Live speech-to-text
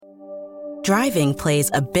Driving plays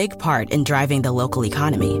a big part in driving the local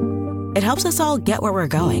economy. It helps us all get where we're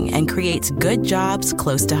going and creates good jobs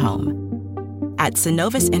close to home. At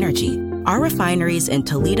Synovus Energy, our refineries in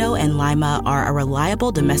Toledo and Lima are a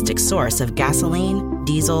reliable domestic source of gasoline,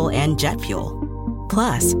 diesel, and jet fuel.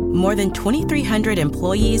 Plus, more than 2,300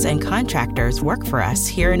 employees and contractors work for us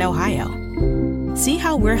here in Ohio. See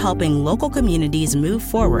how we're helping local communities move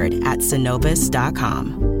forward at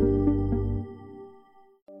Synovus.com.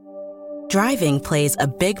 Driving plays a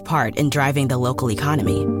big part in driving the local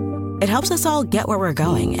economy. It helps us all get where we're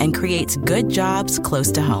going and creates good jobs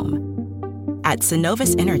close to home. At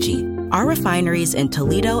Synovus Energy, our refineries in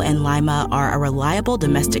Toledo and Lima are a reliable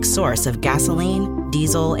domestic source of gasoline,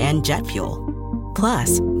 diesel, and jet fuel.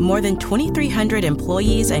 Plus, more than 2,300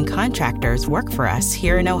 employees and contractors work for us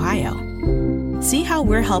here in Ohio. See how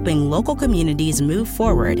we're helping local communities move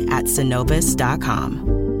forward at Synovus.com.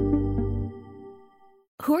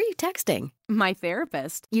 Who are you texting? My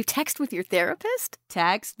therapist. You text with your therapist?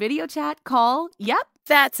 Text, video chat, call. Yep.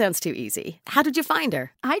 That sounds too easy. How did you find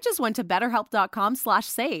her? I just went to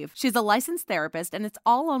BetterHelp.com/save. She's a licensed therapist and it's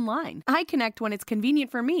all online. I connect when it's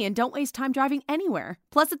convenient for me and don't waste time driving anywhere.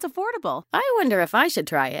 Plus, it's affordable. I wonder if I should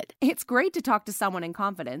try it. It's great to talk to someone in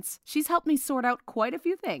confidence. She's helped me sort out quite a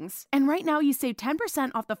few things. And right now you save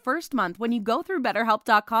 10% off the first month when you go through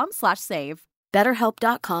BetterHelp.com/save.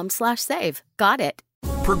 BetterHelp.com/save. Got it.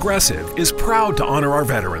 Progressive is proud to honor our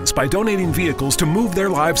veterans by donating vehicles to move their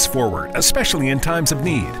lives forward, especially in times of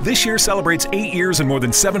need. This year celebrates 8 years and more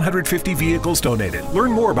than 750 vehicles donated.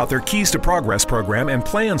 Learn more about their Keys to Progress program and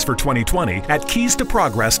plans for 2020 at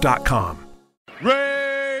keystoprogress.com.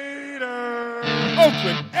 Raiders!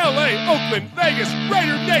 Oakland, LA, Oakland, Vegas,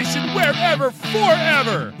 Raider Nation, wherever,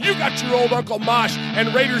 forever. You got your old Uncle Mosh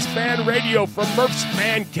and Raiders Fan Radio from Murph's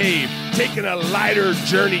Man Cave, taking a lighter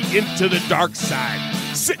journey into the dark side.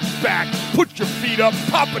 Sit back, put your feet up,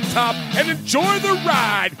 pop a top, and enjoy the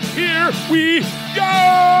ride. Here we go!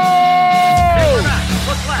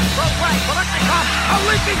 Look left, look right, Kolesnikov, a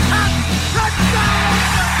leaping pass, touchdown!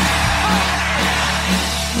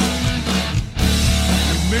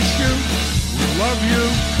 We miss you, we love you,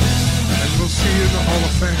 and we'll see you in the Hall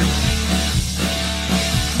of Fame.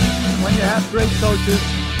 When you have great coaches,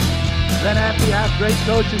 then after you have great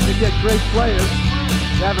coaches, you get great players.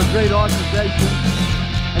 You have a great organization.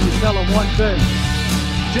 And you tell them one thing,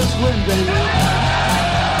 just win, baby.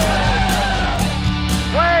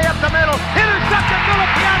 Way up the middle, intercepted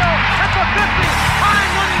Filipiano at the 50,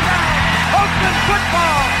 time running down. Oakland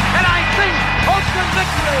football, and I think Oakland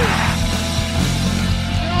victory.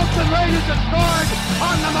 The Oakland Raiders have scored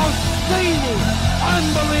on the most zany,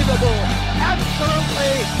 unbelievable,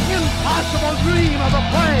 absolutely impossible dream of a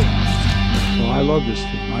play. Well, I love this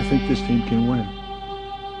team. I think this team can win.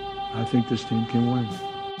 I think this team can win.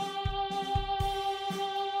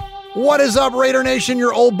 What is up, Raider Nation?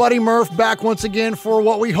 Your old buddy Murph back once again for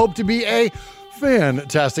what we hope to be a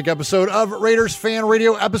fantastic episode of Raiders Fan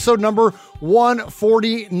Radio, episode number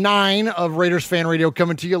 149 of Raiders Fan Radio,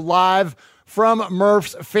 coming to you live from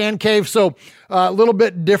Murph's Fan Cave. So a little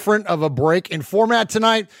bit different of a break in format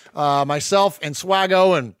tonight. Myself and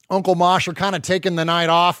Swaggo and Uncle Mosh are kind of taking the night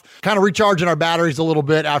off, kind of recharging our batteries a little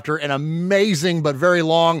bit after an amazing but very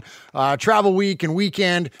long travel week and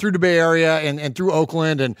weekend through the Bay Area and through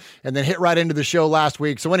Oakland and then hit right into the show last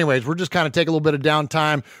week. So anyways, we're just kind of taking a little bit of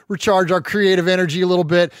downtime, recharge our creative energy a little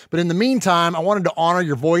bit. But in the meantime, I wanted to honor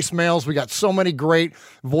your voicemails. We got so many great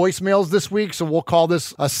voicemails this week, so we'll call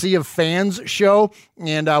this a Sea of Fans show.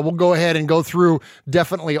 And we'll go ahead and go through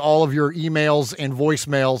definitely all of your emails and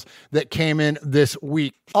voicemails that came in this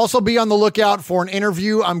week. Also be on the lookout for an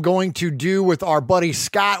interview I'm going to do with our buddy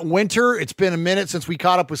Scott Winter. It's been a minute since we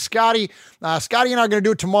caught up with Scotty. Scotty and I are going to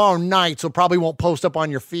do it tomorrow night, so probably won't post up on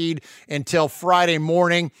your feed until Friday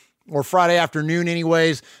morning. Or Friday afternoon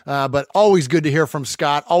anyways, but always good to hear from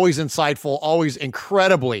Scott, always insightful, always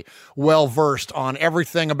incredibly well-versed on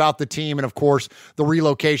everything about the team, and of course, the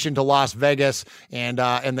relocation to Las Vegas and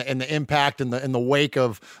the impact and the wake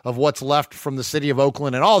of what's left from the city of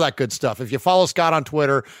Oakland and all that good stuff. If you follow Scott on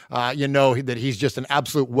Twitter, you know that he's just an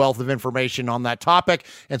absolute wealth of information on that topic,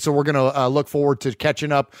 and so we're going to look forward to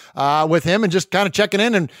catching up with him and just kind of checking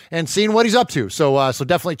in and seeing what he's up to. So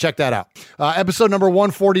definitely check that out. Episode number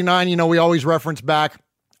 149. You know, we always reference back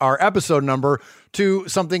our episode number to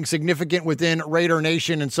something significant within Raider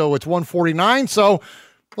Nation, and so it's 149. So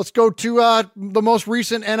let's go to the most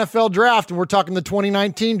recent NFL draft, and we're talking the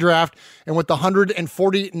 2019 draft. And with the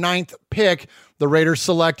 149th pick, the Raiders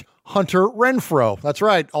select Hunter Renfrow. That's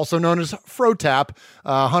right, also known as Frotap.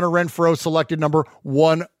 Hunter Renfrow selected number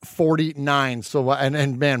 149. So,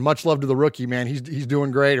 and man, much love to the rookie, man. He's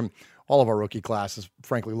doing great. And all of our rookie class is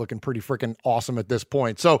frankly looking pretty freaking awesome at this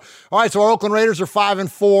point. So, all right, so our Oakland Raiders are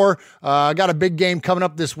 5-4. Got a big game coming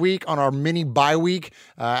up this week on our mini bye week,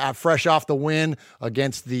 fresh off the win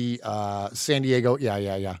against the San Diego,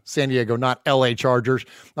 San Diego, not LA Chargers.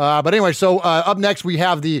 But anyway, so up next we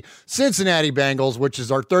have the Cincinnati Bengals, which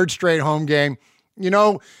is our third straight home game. You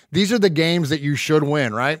know, these are the games that you should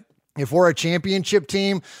win, right? If we're a championship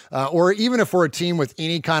team, or even if we're a team with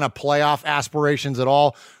any kind of playoff aspirations at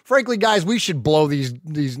all, frankly, guys, we should blow these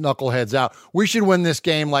knuckleheads out. We should win this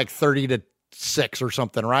game like 30-6 or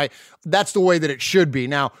something, right? That's the way that it should be.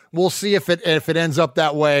 Now, we'll see if it ends up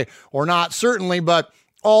that way or not, certainly, but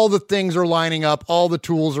all the things are lining up. All the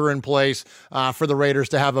tools are in place for the Raiders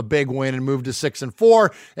to have a big win and move to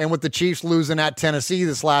 6-4. And with the Chiefs losing at Tennessee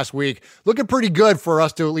this last week, looking pretty good for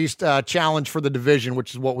us to at least challenge for the division,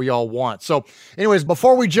 which is what we all want. So anyways,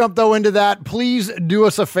 before we jump though into that, please do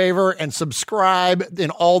us a favor and subscribe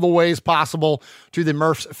in all the ways possible to the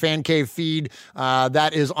Murph's Fan Cave feed.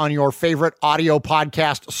 That is on your favorite audio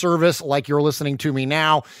podcast service like you're listening to me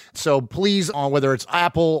now. So please, on whether it's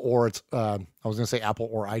Apple or it's I was going to say Apple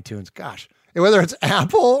or iTunes. Gosh, whether it's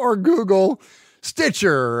Apple or Google,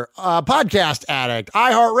 Stitcher, Podcast Addict,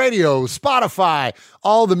 iHeartRadio, Spotify,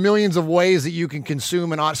 all the millions of ways that you can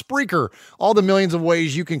consume an Spreaker, all the millions of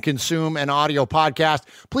ways you can consume an audio podcast.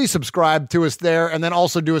 Please subscribe to us there, and then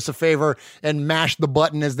also do us a favor and mash the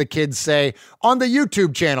button, as the kids say, on the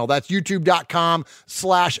YouTube channel. That's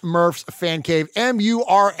youtube.com/Murph's Fan Cave,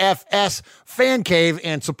 MURFS Fan Cave,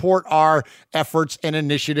 and support our efforts and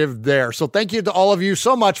initiative there. So thank you to all of you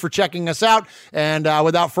so much for checking us out. And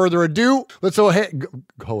without further ado, let's go ahead.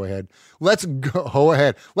 Let's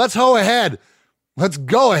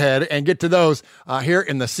go ahead and get to those here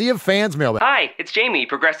in the Sea of Fans mailbag. Hi, it's Jamie,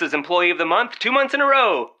 Progressive's Employee of the Month, 2 months in a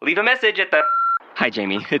row. Leave a message at the... Hi,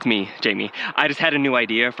 Jamie. It's me, Jamie. I just had a new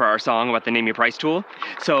idea for our song about the Name Your Price tool.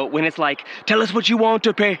 So when it's like, tell us what you want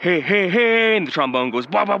to pay, hey, hey, hey, and the trombone goes,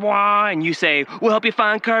 blah, blah, blah, and you say, we'll help you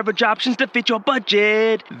find coverage options to fit your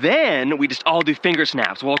budget. Then we just all do finger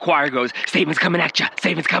snaps while a choir goes, savings coming at ya,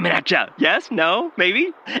 savings coming at ya. Yes? No?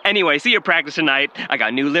 Maybe? Anyway, see your practice tonight. I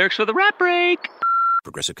got new lyrics for the rap break.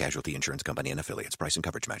 Progressive Casualty Insurance Company and Affiliates. Price and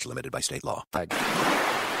coverage match limited by state law. There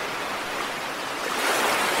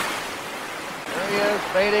he is,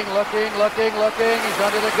 fading, looking. He's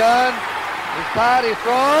under the gun. He's tied, he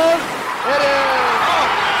throws. It is! Oh,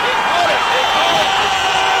 he caught it!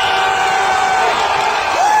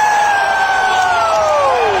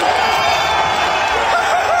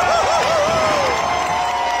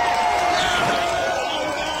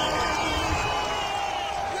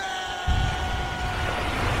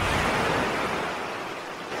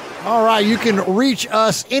 All right, you can reach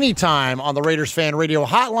us anytime on the Raiders Fan Radio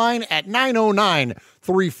hotline at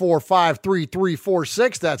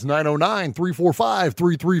 909-345-3346. That's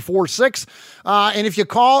 909-345-3346. And if you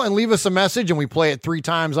call and leave us a message and we play it 3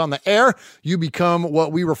 times on the air, you become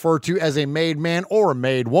what we refer to as a made man or a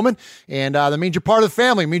made woman. And that means you're part of the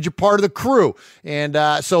family, means you're part of the crew. And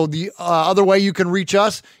so the other way you can reach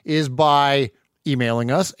us is by emailing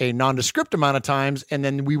us a nondescript amount of times, and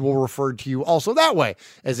then we will refer to you also that way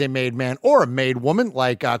as a made man or a made woman,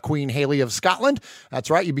 like Queen Haley of Scotland. That's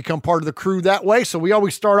right, you become part of the crew that way. So we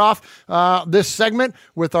always start off this segment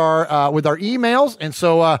with our emails, and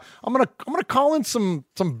so I'm gonna call in some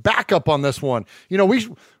backup on this one. You know,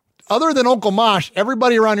 other than Uncle Mosh,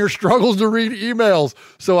 everybody around here struggles to read emails.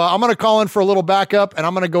 So I'm going to call in for a little backup, and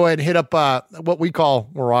I'm going to go ahead and hit up what we call,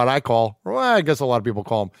 or what I call, or I guess a lot of people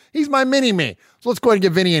call him. He's my mini-me. So let's go ahead and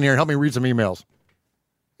get Vinny in here and help me read some emails.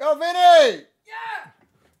 Yo, Vinny! Yeah!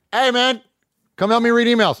 Hey, man. Come help me read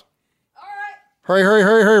emails. All right.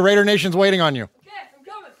 Hurry. Raider Nation's waiting on you. Okay, I'm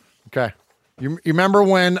coming. Okay. You remember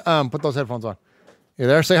when, put those headphones on. You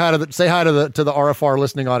there? Say hi to the RFR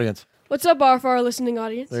listening audience. What's up, RFR listening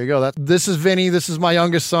audience? There you go. This is Vinny. This is my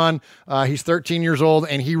youngest son. He's 13 years old,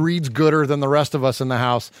 and he reads gooder than the rest of us in the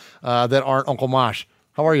house that aren't Uncle Mosh.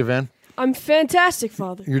 How are you, Vin? I'm fantastic,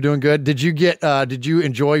 Father. You're doing good. Did you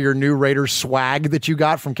enjoy your new Raiders swag that you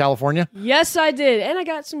got from California? Yes, I did. And I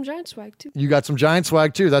got some Giant swag, too. You got some Giant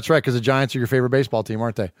swag, too. That's right, because the Giants are your favorite baseball team,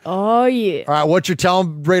 aren't they? Oh, yeah. All right, what you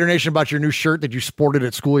telling Raider Nation about your new shirt that you sported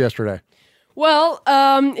at school yesterday? Well,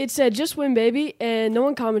 it said just win, baby, and no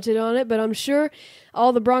one commented on it, but I'm sure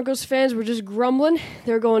all the Broncos fans were just grumbling.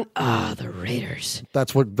 They're going, the Raiders.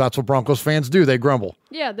 That's what Broncos fans do. They grumble.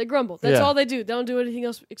 Yeah, they grumble. That's all they do. They don't do anything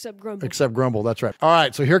else except grumble. Except grumble, that's right. All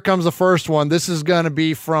right, so here comes the first one. This is going to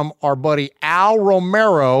be from our buddy Al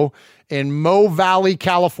Romero in Mo Valley,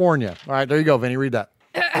 California. All right, there you go, Vinny. Read that.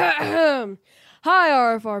 Hi,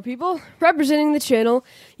 RFR people. Representing the channel,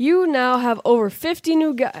 you now have over 50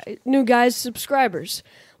 new guys subscribers.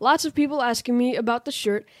 Lots of people asking me about the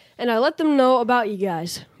shirt, and I let them know about you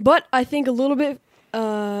guys. But I think a little bit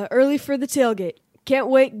early for the tailgate. Can't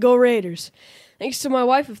wait, go Raiders. Thanks to my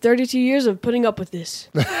wife of 32 years of putting up with this.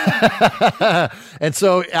 And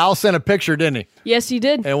so Al sent a picture, didn't he? Yes, he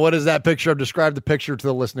did. And what is that picture of? Describe the picture to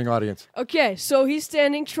the listening audience. Okay, so he's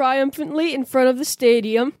standing triumphantly in front of the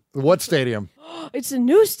stadium. What stadium? It's a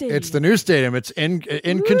new stadium. It's the new stadium. It's in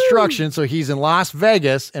construction, so he's in Las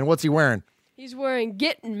Vegas. And what's he wearing? He's wearing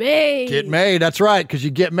Get Made. Get Made, that's right, because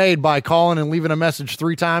you get made by calling and leaving a message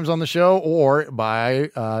 3 times on the show or by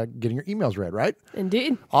getting your emails read, right?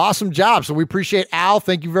 Indeed. Awesome job. So we appreciate Al.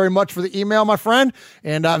 Thank you very much for the email, my friend.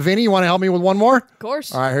 And Vinny, you want to help me with one more? Of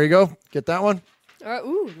course. All right, here you go. Get that one. All right,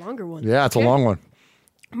 ooh, longer one. Yeah, it's a long one.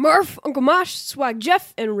 Murph, Uncle Mosh, Swag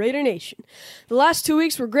Jeff, and Raider Nation. The last 2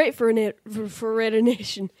 weeks were great for Raider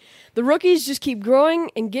Nation. The rookies just keep growing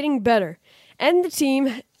and getting better. And the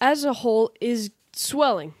team as a whole is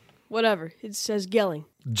swelling. Whatever. It says gelling.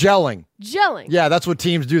 Gelling. Yeah, that's what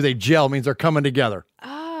teams do. They gel. Means they're coming together.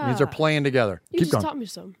 Means they're playing together. You Keep just going. taught me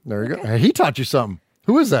something. There you go. Hey, he taught you something.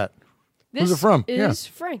 Who is that? Who's it from? This is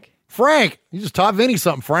Frank. Frank. You just taught Vinny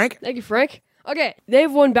something, Frank. Thank you, Frank. Okay,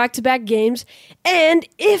 they've won back-to-back games, and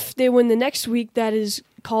if they win the next week, that is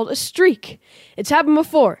called a streak. It's happened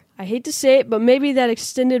before. I hate to say it, but maybe that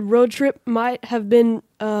extended road trip might have been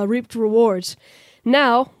reaped rewards.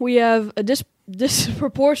 Now, we have a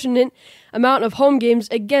disproportionate amount of home games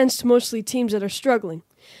against mostly teams that are struggling.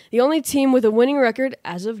 The only team with a winning record,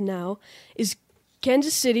 as of now, is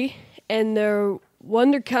Kansas City, and their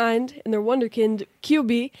wonderkind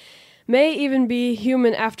QB may even be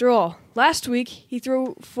human after all. Last week, he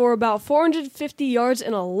threw for about 450 yards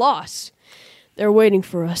and a loss. They're waiting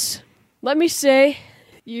for us. Let me say,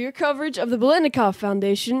 your coverage of the Biletnikoff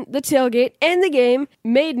Foundation, the tailgate, and the game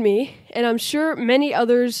made me, and I'm sure many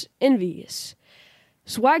others, envious.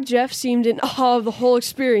 Swag Jeff seemed in awe of the whole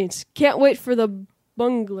experience. Can't wait for the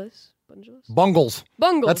Bungles. Bungles.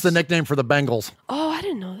 Bungles. That's the nickname for the Bengals. Oh, I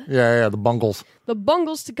didn't know that. Yeah, the Bungles. The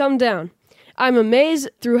Bungles to come down. I'm amazed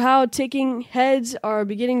through how talking heads are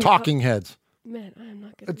beginning Talking heads. Man, I'm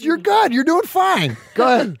not good. You're good. You're doing fine. Go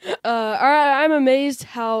ahead. I'm amazed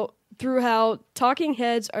through how talking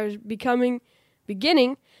heads are beginning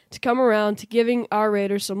to come around to giving our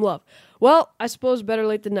Raiders some love. Well, I suppose better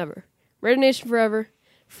late than never. Raider Nation forever,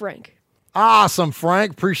 Frank. Awesome,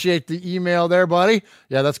 Frank. Appreciate the email there, buddy.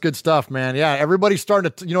 Yeah, that's good stuff, man. Yeah, everybody's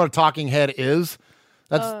starting to, you know what a talking head is?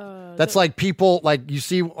 That's like people like you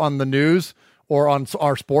see on the news or on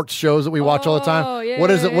our sports shows that we watch all the time. Yeah, what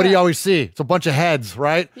is it? What do you always see? It's a bunch of heads,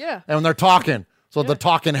 right? Yeah. And when they're talking. So the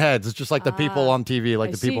talking heads, it's just like the people on TV,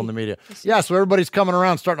 like the people in the media. Yeah, so everybody's coming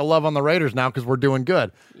around, starting to love on the Raiders now because we're doing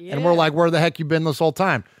good. Yeah. And we're like, where the heck you been this whole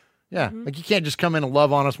time? Yeah, like you can't just come in and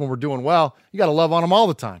love on us when we're doing well. You got to love on them all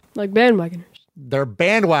the time. Like bandwagoners. They're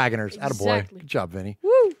bandwagoners. Exactly. Attaboy. Good job, Vinny.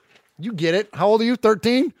 Woo! You get it. How old are you?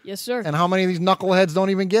 13? Yes, sir. And how many of these knuckleheads don't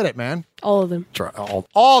even get it, man? All of them.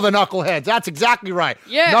 All the knuckleheads. That's exactly right.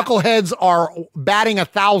 Yeah. Knuckleheads are batting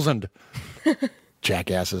 1,000.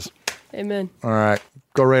 Jackasses. Amen. All right.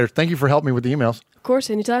 Go Raiders. Thank you for helping me with the emails. Of course,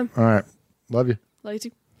 anytime. All right. Love you. Love you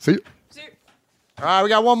too. See you. All right. We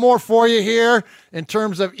got one more for you here in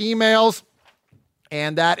terms of emails.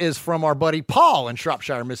 And that is from our buddy Paul in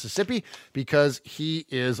Shropshire, Mississippi, because he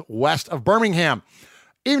is west of Birmingham.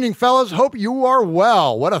 Evening, fellas. Hope you are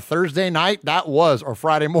well. What a Thursday night that was, or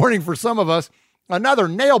Friday morning for some of us. Another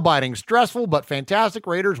nail-biting, stressful, but fantastic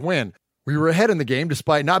Raiders win. We were ahead in the game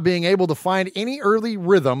despite not being able to find any early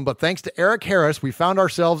rhythm, but thanks to Eric Harris, we found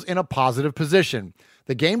ourselves in a positive position.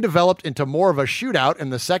 The game developed into more of a shootout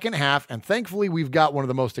in the second half, and thankfully we've got one of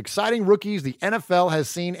the most exciting rookies the NFL has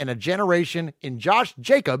seen in a generation in Josh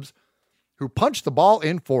Jacobs, who punched the ball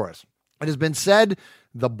in for us. It has been said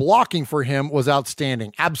the blocking for him was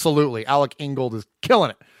outstanding. Absolutely. Alec Ingold is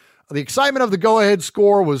killing it. The excitement of the go-ahead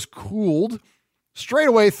score was cooled straight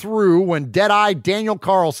away through when dead-eye Daniel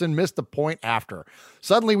Carlson missed the point after.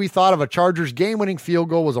 Suddenly we thought of a Chargers game-winning field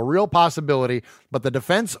goal was a real possibility, but the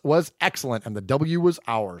defense was excellent and the W was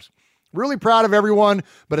ours. Really proud of everyone,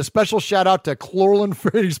 but a special shout out to Clorlin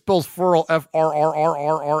Freddy spells Furl,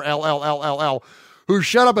 F-R-R-R-R-L-L-L-L-L, who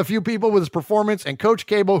shut up a few people with his performance, and Coach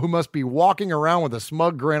Cable, who must be walking around with a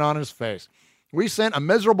smug grin on his face. We sent a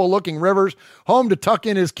miserable-looking Rivers home to tuck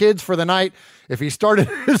in his kids for the night. If he started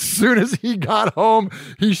as soon as he got home,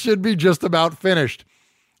 he should be just about finished.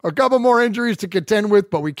 A couple more injuries to contend with,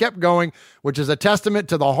 but we kept going, which is a testament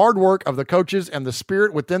to the hard work of the coaches and the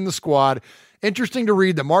spirit within the squad. Interesting to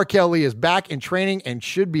read that Markel Lee is back in training and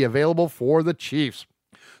should be available for the Chiefs.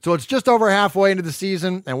 So it's just over halfway into the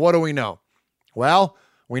season, and what do we know? Well,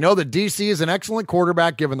 we know that DC is an excellent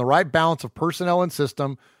quarterback given the right balance of personnel and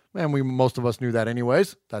system, and most of us knew that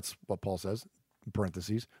anyways. That's what Paul says.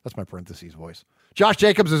 Parentheses. That's my parentheses voice. Josh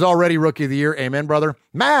Jacobs is already Rookie of the Year. Amen, brother.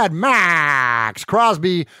 Mad Max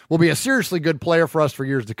Crosby will be a seriously good player for us for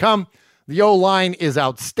years to come. The O-line is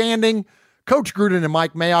outstanding. Coach Gruden and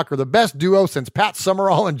Mike Mayock are the best duo since Pat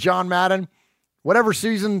Summerall and John Madden. Whatever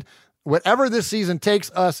this season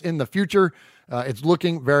takes us in the future, it's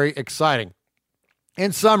looking very exciting.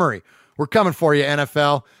 In summary, we're coming for you,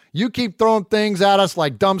 NFL. You keep throwing things at us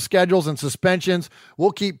like dumb schedules and suspensions.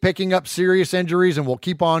 We'll keep picking up serious injuries and we'll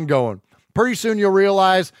keep on going. Pretty soon you'll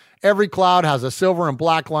realize every cloud has a silver and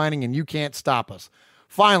black lining and you can't stop us.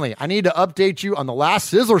 Finally, I need to update you on the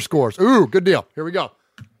last Sizzler scores. Ooh, good deal. Here we go.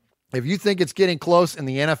 If you think it's getting close in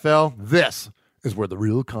the NFL, this is where the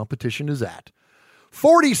real competition is at.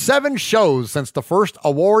 47 shows since the first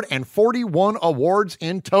award and 41 awards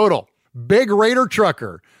in total. Big Raider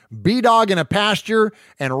Trucker, B-Dog in a Pasture,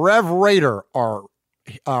 and Rev Raider are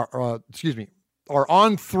on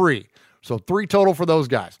 3. So 3 total for those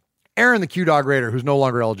guys. Aaron the Q-Dog Raider, who's no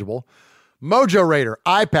longer eligible. Mojo Raider,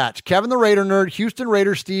 Eye Patch, Kevin the Raider Nerd, Houston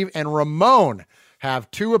Raider Steve, and Ramon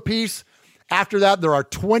have 2 apiece. After that, there are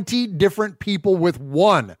 20 different people with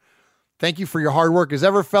 1. Thank you for your hard work as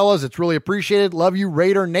ever, fellas. It's really appreciated. Love you,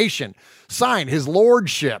 Raider Nation. Signed, His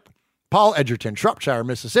Lordship, Paul Edgerton, Shropshire,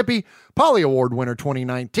 Mississippi, Polly Award winner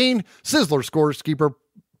 2019, Sizzler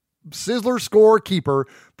scorekeeper,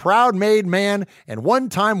 proud made man, and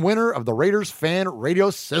one-time winner of the Raiders Fan Radio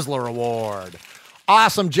Sizzler Award.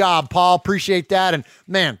 Awesome job, Paul. Appreciate that. And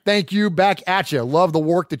man, thank you. Back at you. Love the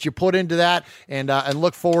work that you put into that, and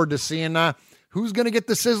look forward to seeing who's going to get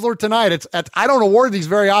the Sizzler tonight. I don't award these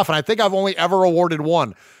very often. I think I've only ever awarded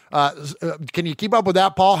 1. Can you keep up with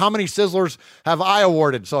that, Paul? How many Sizzlers have I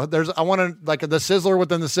awarded? So I want to like the Sizzler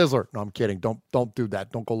within the Sizzler. No, I'm kidding. Don't do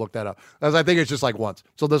that. Don't go look that up. As I think it's just like once.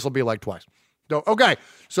 So this will be like twice. So, okay.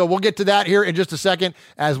 So we'll get to that here in just a second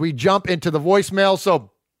as we jump into the voicemail.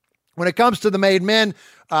 So when it comes to the made men,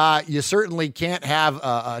 you certainly can't have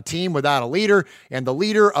a team without a leader. And the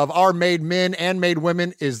leader of our made men and made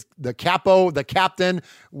women is the capo, the captain.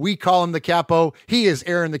 We call him the capo. He is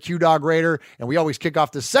Aaron the Q-Dog Raider. And we always kick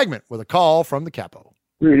off this segment with a call from the capo.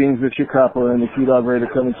 Greetings, it's your capo and the Q-Dog Raider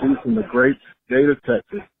coming to you from the great state of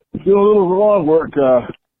Texas. Doing a little lawn work.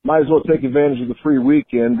 Might as well take advantage of the free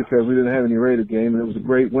weekend because we didn't have any Raider game. And it was a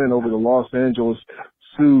great win over the Los Angeles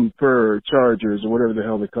Superchargers or whatever the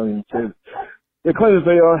hell they claim that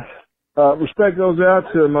they are. Respect goes out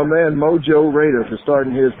to my man Mojo Raider for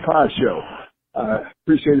starting his pod show.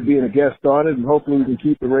 Appreciated being a guest on it, and hopefully we can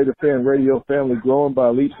keep the Raider Fan Radio family growing by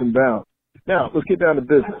leaps and bounds. Now, let's get down to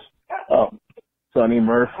business. Sonny,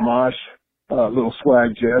 Murph, Mosh, Little Swag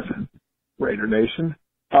Jeff, Raider Nation.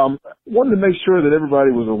 Wanted to make sure that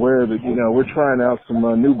everybody was aware that, we're trying out some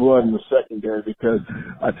new blood in the secondary because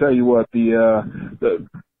I tell you what, the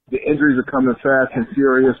injuries are coming fast and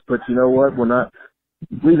furious, but you know what? We're not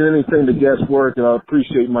leaving anything to guesswork, and I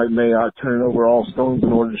appreciate Mike Mayock turning over all stones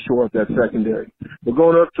in order to shore up that secondary. We're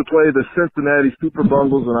going up to play the Cincinnati Super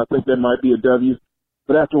Bungles, and I think that might be a W.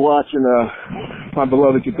 But after watching my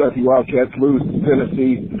beloved Kentucky Wildcats lose to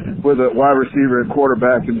Tennessee with a wide receiver and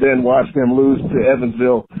quarterback and then watch them lose to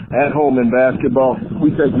Evansville at home in basketball, we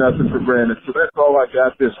take nothing for granted. So that's all I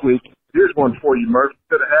got this week. Here's one for you, Murph.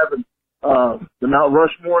 Instead of having the Mount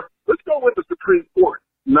Rushmore, let's go with the Supreme Court.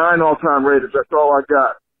 9 all-time Raiders. That's all I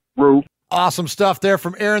got, Rue. Awesome stuff there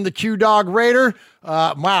from Aaron the Q-Dog Raider.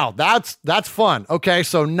 Wow, that's fun. Okay,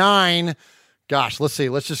 so 9. Gosh, let's see.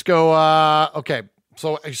 Let's just go. Okay.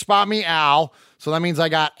 So spot me Al. So that means I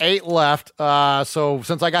got 8 left. So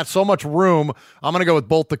since I got so much room, I'm going to go with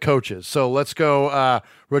both the coaches. So let's go,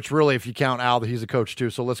 Rich, really, if you count Al, he's a coach too.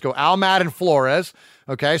 So let's go Al, Matt, and Flores.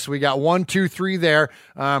 Okay, so we got 1, 2, 3 there.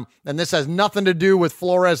 And this has nothing to do with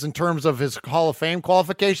Flores in terms of his Hall of Fame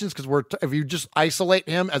qualifications because if you just isolate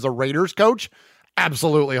him as a Raiders coach,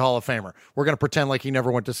 absolutely Hall of Famer. We're going to pretend like he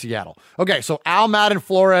never went to Seattle. Okay, so Al, Matt, and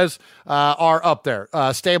Flores are up there.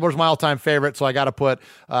 Stabler's my all-time favorite, so I got to put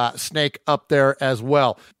Snake up there as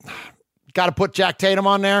well. Got to put Jack Tatum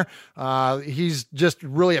on there. He's just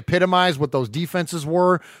really epitomized what those defenses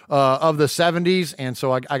were of the 70s, and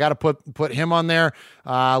so I got to put him on there.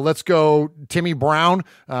 Let's go Timmy Brown.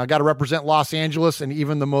 Got to represent Los Angeles and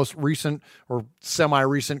even the most recent or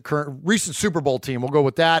semi-recent recent Super Bowl team. We'll go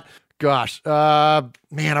with that. Gosh, man,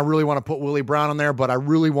 I really want to put Willie Brown on there, but I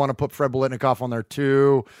really want to put Fred Biletnikoff on there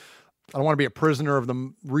too. I don't want to be a prisoner of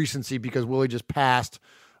the recency because Willie just passed.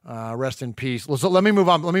 Rest in peace. So let me move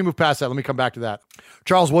on. Let me move past that. Let me come back to that.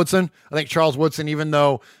 Charles Woodson. I think Charles Woodson, even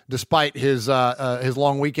though despite his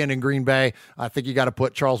long weekend in Green Bay, I think you got to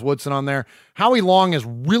put Charles Woodson on there. Howie Long is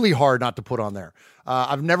really hard not to put on there.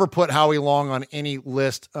 I've never put Howie Long on any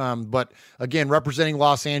list, but again, representing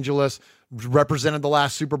Los Angeles, represented the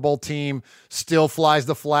last Super Bowl team, still flies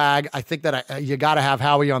the flag. I think that you got to have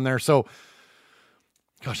Howie on there. So,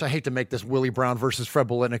 gosh, I hate to make this Willie Brown versus Fred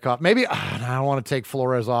Biletnikoff. Maybe I don't want to take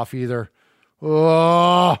Flores off either.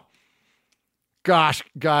 Oh, gosh,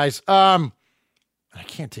 guys. I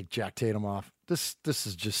can't take Jack Tatum off. This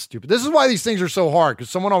is just stupid. This is why these things are so hard, because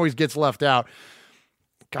someone always gets left out.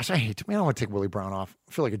 Gosh, I hate to. Man, I don't want to take Willie Brown off.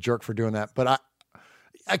 I feel like a jerk for doing that, but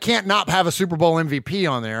I can't not have a Super Bowl MVP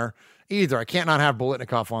on there either. I can't not have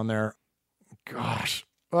Biletnikoff on there. Gosh,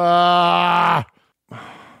 I'm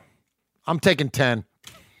taking 10.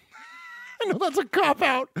 I know that's a cop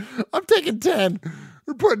out. I'm taking 10.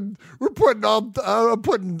 I'm putting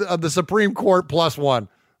the Supreme Court +1.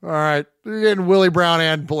 All right, you're getting Willie Brown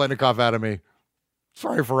and Biletnikoff out of me.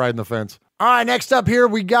 Sorry for riding the fence. All right, next up here,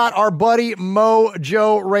 we got our buddy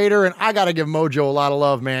Mojo Raider, and I got to give Mojo a lot of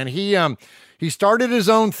love, man. He started his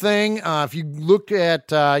own thing. If you look at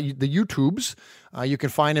the YouTubes, you can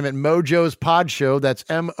find him at Mojo's Pod Show. That's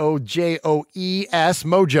Mojoes,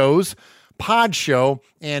 Mojo's Pod Show.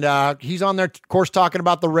 And he's on there, of course, talking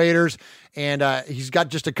about the Raiders. And he's got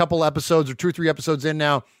just a couple episodes or 2 or 3 episodes in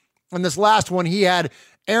now. And this last one, he had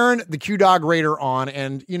Aaron the Q-Dog Raider on.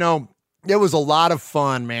 And, you know, it was a lot of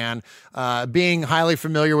fun, man, being highly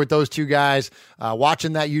familiar with those two guys,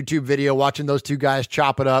 watching that YouTube video, watching those two guys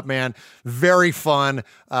chop it up, man. Very fun.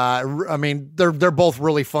 I mean, they're both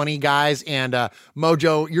really funny guys. And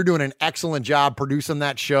Mojo, you're doing an excellent job producing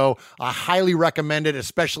that show. I highly recommend it,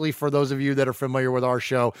 especially for those of you that are familiar with our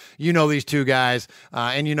show. You know these two guys,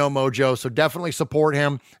 and you know Mojo, so definitely support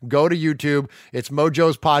him. Go to YouTube. It's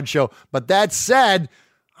Mojo's Pod Show. But that said,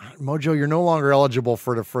 Mojo, you're no longer eligible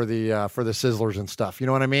for the Sizzlers and stuff. You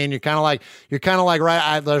know what I mean? You're kind of like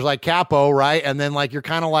right. There's like Capo, right? And then like you're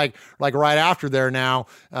kind of like right after there now.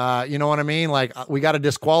 You know what I mean? Like we got to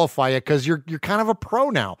disqualify you because you're kind of a pro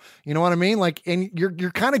now. You know what I mean? Like, and you're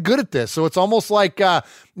kind of good at this. So it's almost like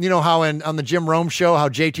you know how on the Jim Rome show, how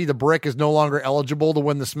JT the Brick is no longer eligible to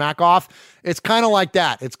win the Smack Off. It's kind of like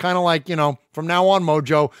that. It's kind of like, you know, from now on,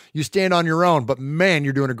 Mojo, you stand on your own, but man,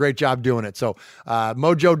 you're doing a great job doing it. So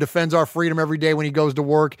Mojo defends our freedom every day when he goes to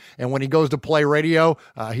work, and when he goes to play radio,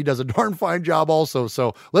 he does a darn fine job also.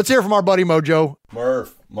 So let's hear from our buddy Mojo.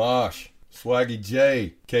 Murph, Mosh, Swaggy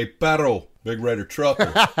J, K Perro, Big Raider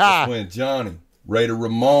Trucker, Twin Johnny, Raider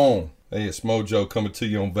Ramon. Hey, it's Mojo coming to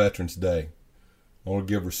you on Veterans Day. I want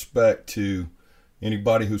to give respect to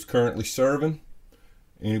anybody who's currently serving,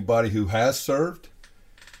 anybody who has served,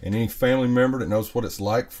 and any family member that knows what it's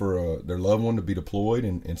like for their loved one to be deployed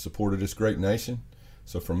in support of this great nation.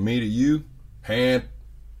 So from me to you, hand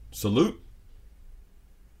salute.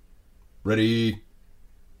 Ready,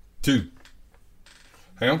 2.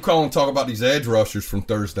 Hey, I'm calling to talk about these edge rushers from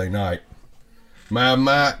Thursday night. Mad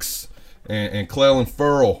Max and Clellan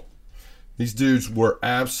Ferrell. These dudes were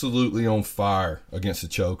absolutely on fire against the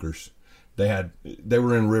Chokers. They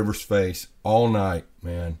were in Rivers' face all night,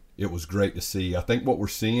 man. It was great to see. I think what we're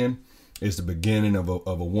seeing is the beginning of a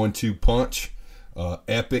 1-2 punch.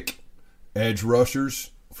 Epic edge rushers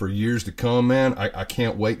for years to come, man. I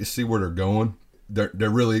can't wait to see where they're going. They're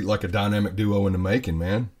really like a dynamic duo in the making,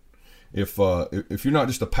 man. If you're not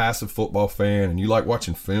just a passive football fan and you like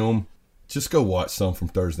watching film, just go watch some from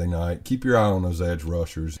Thursday night. Keep your eye on those edge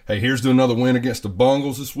rushers. Hey, here's to another win against the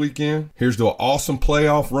Bungles this weekend. Here's to an awesome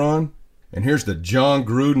playoff run. And here's to John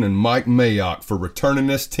Gruden and Mike Mayock for returning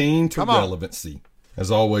this team to relevancy. As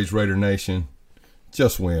always, Raider Nation,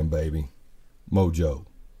 just win, baby. Mojo,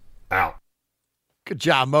 out. Good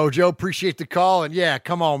job, Mojo. Appreciate the call. And yeah,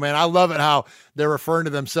 come on, man. I love it how they're referring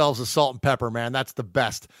to themselves as Salt and Pepper, man. That's the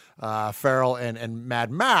best. Farrell and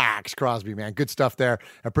Mad Max Crosby, man. Good stuff there.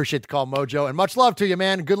 I appreciate the call, Mojo. And much love to you,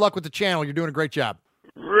 man. Good luck with the channel. You're doing a great job.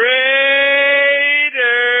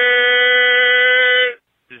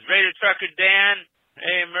 Raider Trucker Dan,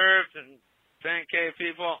 hey Murph and 10K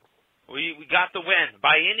people, we got the win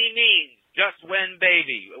by any means. Just win,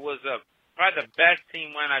 baby. It was probably the best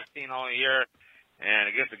team win I've seen all year,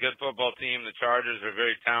 and against a good football team. The Chargers are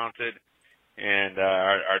very talented, and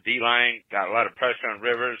our D line got a lot of pressure on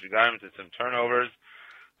Rivers. We got him to some turnovers.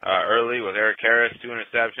 early with Eric Harris, 2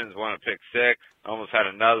 interceptions, one a pick six. Almost had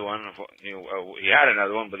another one. He had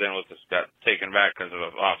another one, but then just got taken back because of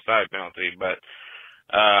an offside penalty. But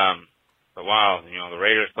wow, the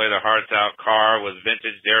Raiders played their hearts out. Carr was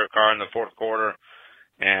vintage Derek Carr in the fourth quarter.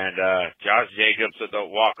 And Josh Jacobs with the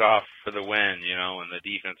walk-off for the win, and the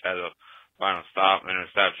defense had a final stop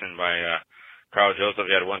interception by Carl Joseph.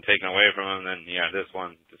 He had one taken away from him, and then he had this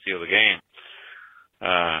one to seal the game.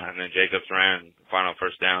 And then Jacobs ran the final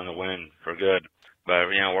first down to win for good. But,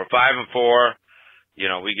 we're 5-4.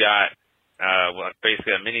 We got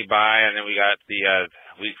basically a mini bye, and then we got the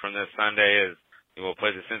week from this Sunday is we'll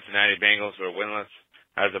play the Cincinnati Bengals, who are winless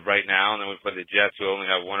as of right now, and then we play the Jets, who only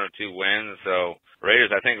have 1 or 2 wins. So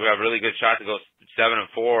Raiders, I think we have a really good shot to go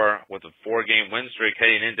 7-4 with a 4-game win streak,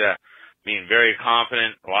 heading into being very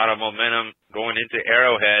confident, a lot of momentum going into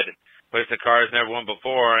Arrowhead. Place the Cards never won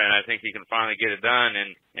before, and I think he can finally get it done.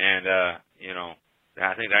 And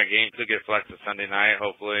I think that game could get flexed to Sunday night,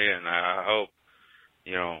 hopefully, and I hope,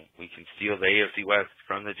 we can steal the AFC West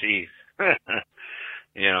from the Chiefs.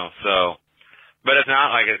 But if not,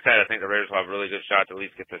 like I said, I think the Raiders will have a really good shot to at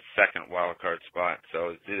least get the second wild card spot. So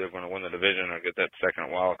it's either going to win the division or get that second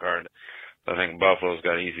wild card. I think Buffalo's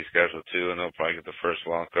got an easy schedule too, and they'll probably get the first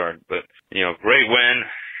wild card. But, great win.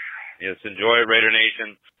 Just enjoy it, Raider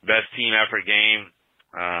Nation. Best team effort game.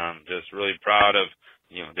 Just really proud of,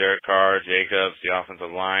 Derek Carr, Jacobs, the offensive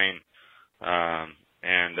line,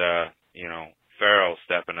 and Farrell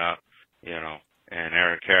stepping up, and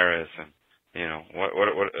Eric Harris, and, what,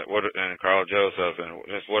 and Carl Joseph, and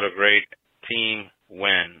just what a great team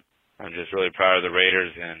win. I'm just really proud of the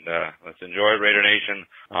Raiders, and let's enjoy it, Raider Nation.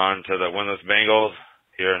 On to the winless Bengals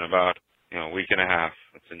here in about a week and a half.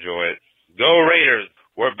 Let's enjoy it. Go Raiders!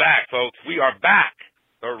 We're back, folks. We are back.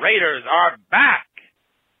 The Raiders are back.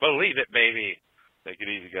 Believe it, baby. Take it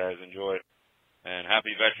easy, guys. Enjoy it. And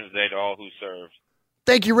happy Veterans Day to all who served.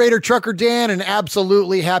 Thank you, Raider Trucker Dan, and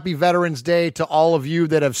absolutely happy Veterans Day to all of you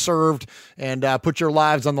that have served and put your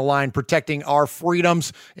lives on the line protecting our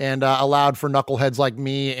freedoms and allowed for knuckleheads like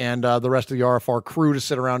me and the rest of the RFR crew to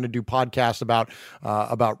sit around and do podcasts about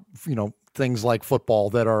things like football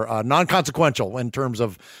that are non-consequential in terms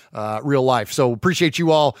of real life. So appreciate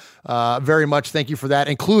you all very much. Thank you for that,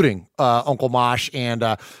 including Uncle Mosh and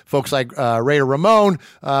folks like Raider Ramon,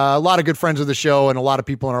 a lot of good friends of the show and a lot of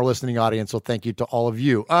people in our listening audience. So thank you to all of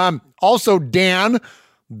you. Also, Dan,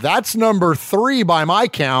 that's number 3 by my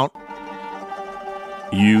count.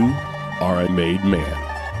 You are a made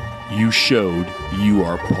man. You showed you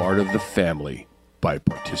are part of the family by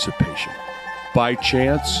participation. By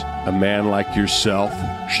chance, a man like yourself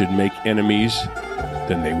should make enemies,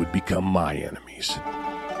 then they would become my enemies.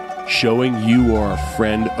 Showing you are a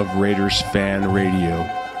friend of Raiders Fan Radio,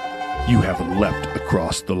 you have leapt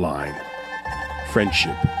across the line.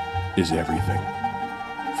 Friendship is everything.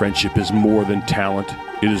 Friendship is more than talent.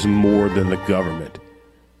 It is more than the government.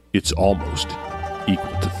 It's almost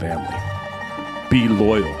equal to family. Be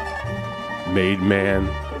loyal. Made man,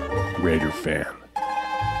 Raider fan.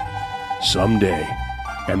 Someday,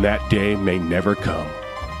 and that day may never come,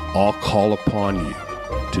 I'll call upon you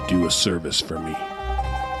to do a service for me.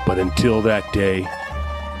 But until that day,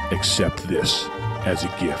 accept this as a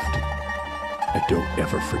gift. And don't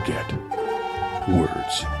ever forget,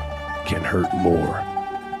 words can hurt more,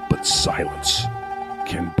 but silence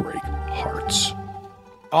can break hearts.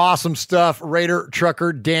 Awesome stuff, Raider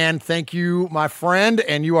Trucker Dan. Thank you, my friend.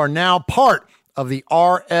 And you are now part of the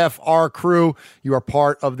RFR crew. You are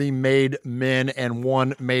part of the Made Men and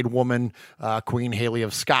One Made Woman, Queen Haley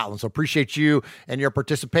of Scotland. So appreciate you and your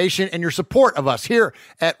participation and your support of us here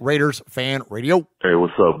at Raiders Fan Radio. Hey,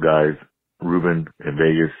 what's up, guys? Ruben in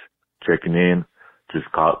Vegas checking in. Just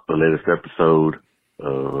caught the latest episode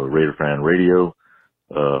of Raider Fan Radio.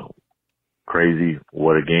 Crazy.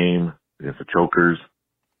 What a game against the Chokers.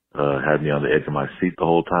 Had me on the edge of my seat the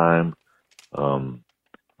whole time.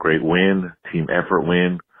 Great win, team effort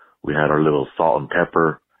win. We had our little salt and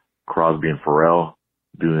pepper, Crosby and Farrell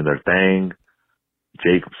doing their thing.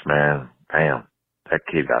 Jacobs, man, damn, that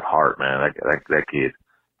kid got heart, man. That kid,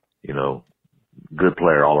 good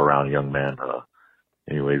player all around, young man.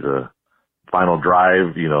 Anyways, final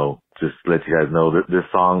drive, just to let you guys know that this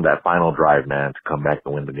song, that final drive, man, to come back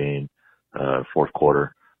and win the game, fourth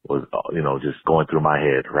quarter was, just going through my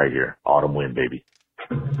head right here. Autumn wind, baby.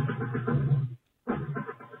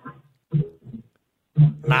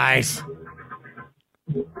 Nice.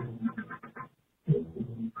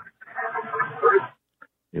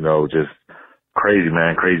 Just crazy,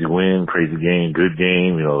 man. Crazy win, crazy game, good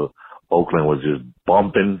game. Oakland was just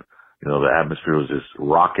bumping. The atmosphere was just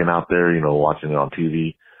rocking out there, watching it on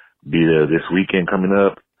TV. Be there this weekend coming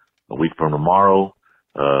up. a week from tomorrow.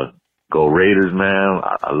 Go Raiders, man.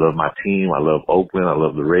 I love my team. I love Oakland. I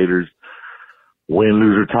love the Raiders. Win,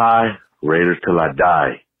 lose, or tie, Raiders till I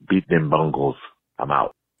die. Beat them Bungles. I'm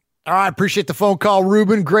out. All right, appreciate the phone call,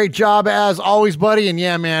 Ruben. Great job as always, buddy. And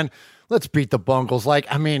yeah, man, let's beat the Bungles. Like,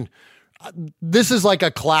 I mean, this is like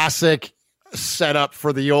a classic setup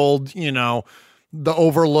for the old, the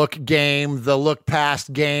overlook game, the look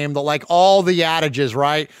past game, like all the adages,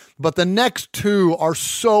 right? But the next two are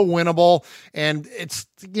so winnable. And it's,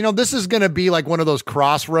 this is going to be like one of those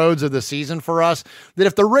crossroads of the season for us, that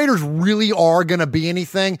if the Raiders really are going to be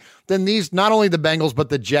anything, then these, not only the Bengals, but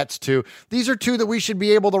the Jets too, these are two that we should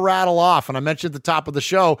be able to rattle off. And I mentioned at the top of the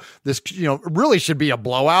show, this, really should be a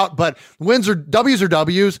blowout, but W's are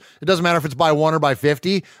W's. It doesn't matter if it's by 1 or by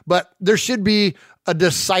 50, but there should be a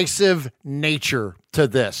decisive nature to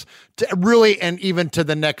this, to really, and even to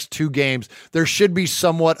the next two games, there should be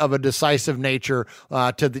somewhat of a decisive nature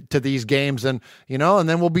to these games, and and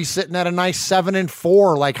then we'll be sitting at a nice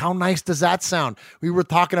 7-4. Like, how nice does that sound? We were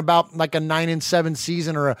talking about like a 9-7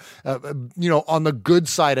 season, or on the good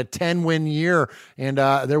side, a 10-win year, and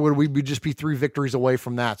we'd just be 3 victories away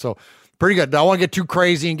from that. So pretty good. I don't want to get too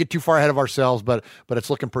crazy and get too far ahead of ourselves, but it's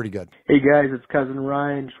looking pretty good. Hey guys, it's Cousin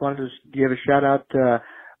Ryan. Just wanted to give a shout out to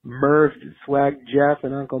Murph, Swag, Jeff,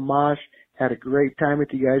 and Uncle Mosh. Had a great time with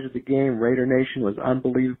you guys at the game. Raider Nation was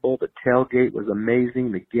unbelievable. The tailgate was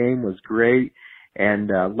amazing. The game was great. And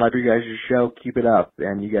love you guys' show. Keep it up.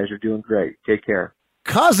 And you guys are doing great. Take care.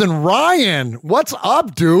 Cousin Ryan, what's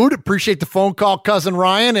up, dude? Appreciate the phone call, Cousin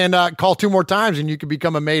Ryan, and call 2 more times and you can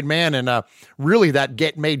become a made man, and really that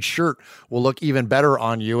Get Made shirt will look even better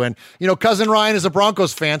on you. And, Cousin Ryan is a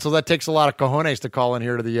Broncos fan, so that takes a lot of cojones to call in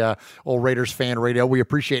here to the old Raiders fan radio. We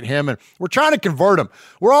appreciate him, and we're trying to convert him.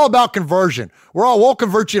 We're all about conversion. We'll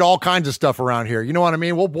convert you to all kinds of stuff around here. You know what I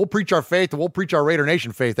mean? We'll preach our faith, and we'll preach our Raider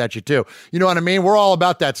Nation faith at you too. You know what I mean? We're all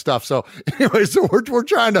about that stuff. So anyway, so we're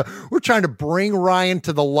trying to bring Ryan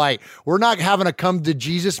to the light. We're not having a come to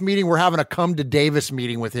Jesus meeting. We're having a come to Davis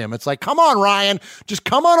meeting with him. It's like, come on, Ryan, just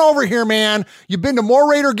come on over here, man. You've been to more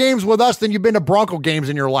Raider games with us than you've been to Bronco games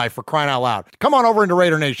in your life, for crying out loud. Come on over into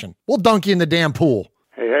Raider Nation. We'll dunk you in the damn pool.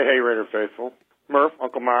 Hey, Raider faithful. Murph,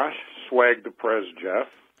 Uncle Mosh, Swag the Prez Jeff,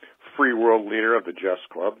 free world leader of the Jeffs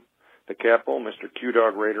Club, the Capo, Mr.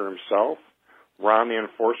 Q-Dog Raider himself, Ron the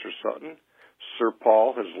Enforcer Sutton, Sir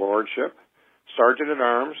Paul, his lordship, Sergeant at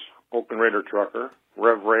Arms, Oakland Raider Trucker,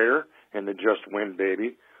 Rev Raider, and the Just Win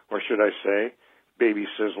Baby, or should I say, Baby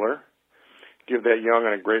Sizzler. Give that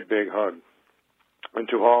young'un a great big hug. And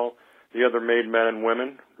to all the other made men and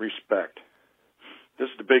women, respect. This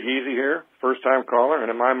is the Big Easy here, first-time caller, and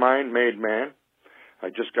in my mind, made man. I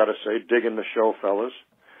just got to say, digging the show, fellas.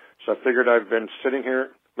 So I figured I've been sitting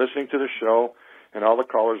here listening to the show and all the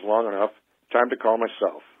callers long enough. Time to call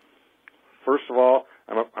myself. First of all,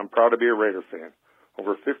 I'm proud to be a Raider fan.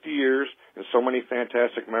 Over 50 years and so many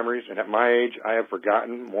fantastic memories, and at my age, I have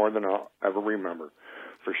forgotten more than I'll ever remember,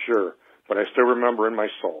 for sure. But I still remember in my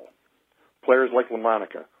soul. Players like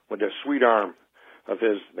LaMonica, with that sweet arm of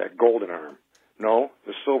his, that golden arm. No,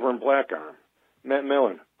 the silver and black arm. Matt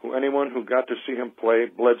Millen, anyone who got to see him play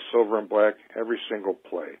bled silver and black every single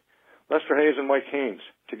play. Lester Hayes and Mike Haynes,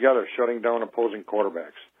 together shutting down opposing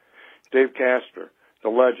quarterbacks. Dave Casper, the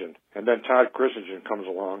legend, and then Todd Christensen comes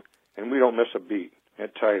along, and we don't miss a beat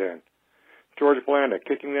at tight end. George Blanda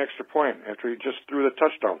kicking the extra point after he just threw the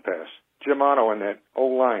touchdown pass. Jim Otto in that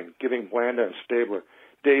O-line giving Blanda and Stabler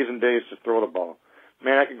days and days to throw the ball.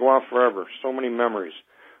 Man, I could go on forever. So many memories.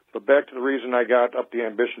 But back to the reason I got up the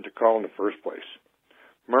ambition to call in the first place.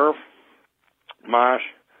 Murph, Mosh,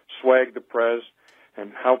 Swag the Prez,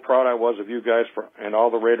 and how proud I was of you guys and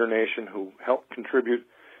all the Raider Nation who helped contribute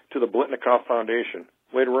to the Blitnikoff Foundation,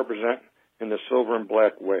 way to represent in the silver and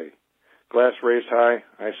black way. Glass raised high,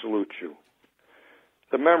 I salute you.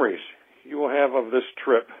 The memories you will have of this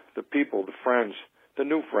trip, the people, the friends, the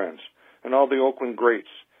new friends, and all the Oakland greats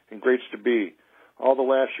and greats to be, all the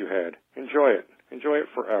laughs you had. Enjoy it. Enjoy it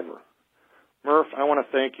forever. Murph, I want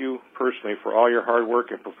to thank you personally for all your hard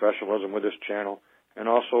work and professionalism with this channel, and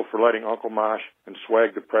also for letting Uncle Mosh and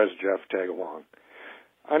Swag the Prez Jeff tag along.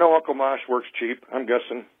 I know Uncle Mosh works cheap. I'm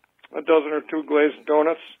guessing a dozen or 2 glazed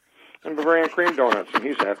donuts and Bavarian cream donuts, and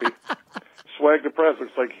he's happy. Swag the Prez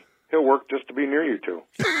looks like he'll work just to be near you two.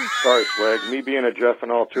 Sorry, Swag, me being a Jeff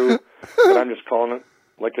and all too, but I'm just calling it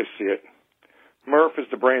like I see it. Murph is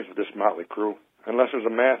the brains of this motley crew. Unless there's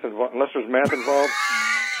math involved,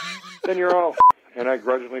 then you're all. And I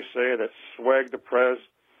grudgingly say that Swag the Prez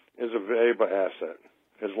is a valuable asset.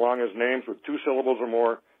 As long as names with 2 syllables or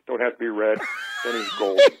more don't have to be read, then he's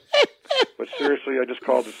gold. But seriously, I just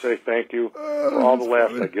called to say thank you for all the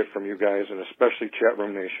laughs I get from you guys, and especially Chat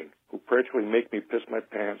Room Nation, who practically make me piss my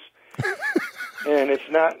pants. And it's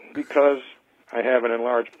not because I have an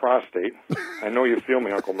enlarged prostate. I know you feel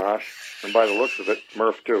me, Uncle Mosh, and by the looks of it,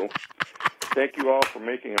 Murph too. Thank you all for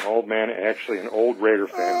making an old man actually an old Raider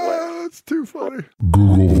fan laugh. That's too funny.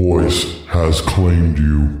 Google Voice has claimed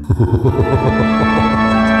you.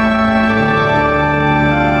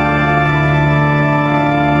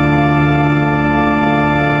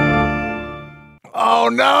 Oh,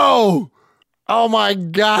 no. Oh, my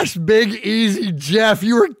gosh. Big Easy Jeff.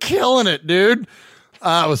 You were killing it, dude.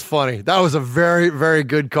 That was funny. That was a very, very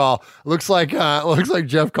good call. Looks like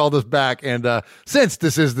Jeff called us back. And since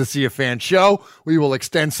this is the See a Fan show, we will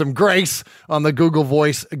extend some grace on the Google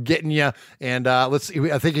Voice getting you. And let's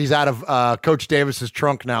see. I think he's out of Coach Davis's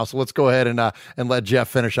trunk now. So let's go ahead and let Jeff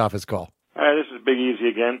finish off his call. All right, this is Big Easy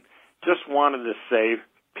again. Just wanted to say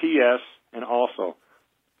P.S. and also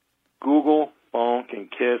Google phone can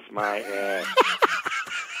kiss my ass.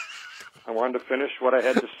 I wanted to finish what I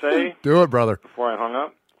had to say. Do it, brother. Before I hung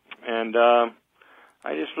up. And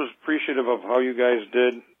I just was appreciative of how you guys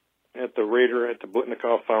did at the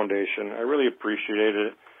Blitnikoff Foundation. I really appreciated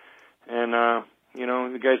it. And,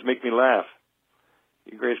 you guys make me laugh.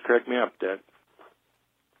 You guys crack me up, Dad.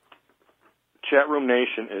 Chat Room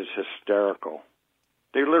Nation is hysterical.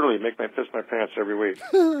 They literally make me piss my pants every week.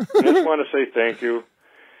 I just want to say thank you.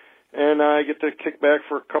 And I get to kick back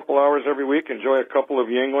for a couple hours every week, enjoy a couple of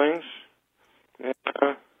Yinglings. And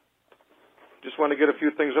just want to get a few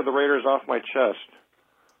things of the Raiders off my chest.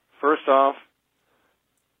 First off,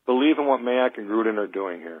 believe in what Mayock and Gruden are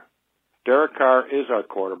doing here. Derek Carr is our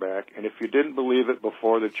quarterback, and if you didn't believe it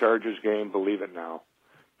before the Chargers game, believe it now.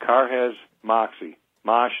 Carr has moxie.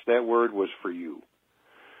 Mosh, that word was for you.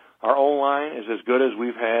 Our O-line is as good as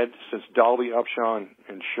we've had since Dalby, Upshaw,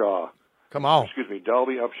 and Shaw. Come on.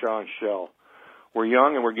 Dalby, Upshaw, and Shell. We're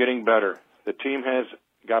young and we're getting better. The team has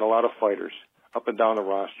got a lot of fighters up and down the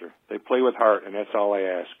roster. They play with heart, and that's all I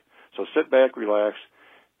ask. So sit back, relax,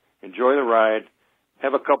 enjoy the ride,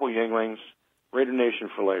 have a couple Yinglings, Raider Nation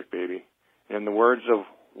for life, baby. And in the words of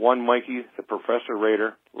one Mikey, the Professor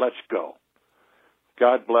Raider, let's go.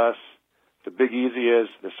 God bless. The Big Easy is,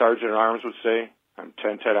 the Sergeant at Arms would say, I'm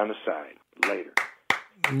 10-10 on the side. Later.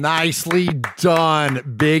 Nicely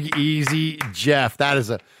done, Big Easy Jeff. That's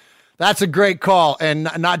a great call, and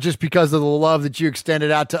not just because of the love that you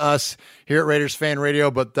extended out to us here at Raiders Fan Radio,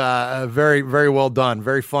 but very, very well done,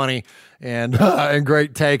 very funny, and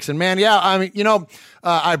great takes. And man, yeah, I mean,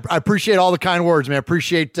 I appreciate all the kind words, man. I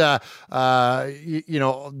appreciate you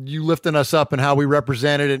lifting us up and how we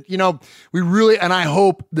represented it. We really, and I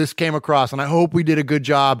hope this came across, and I hope we did a good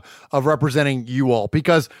job of representing you all,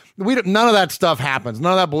 because none of that stuff happens.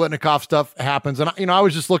 None of that Blitnikoff stuff happens. And I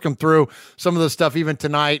was just looking through some of the stuff even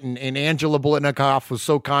tonight, and Angela Blitnikoff was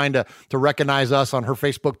so kind to recognize us on her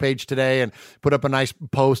Facebook page today and put up a nice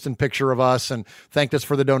post and picture of us and thanked us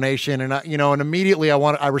for the donation. And and immediately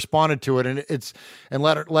I responded to it, and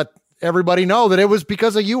let everybody know that it was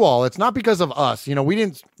because of you all. It's not because of us. We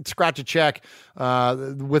didn't scratch a check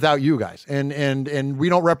without you guys, and we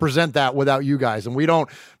don't represent that without you guys, and we don't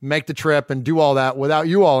make the trip and do all that without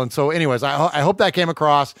you all. And so anyways, I hope that came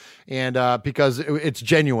across, and because it's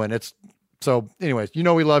genuine. So anyways,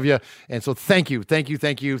 we love you. And so thank you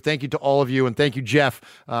to all of you. And thank you, Jeff,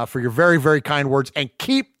 for your very, very kind words. And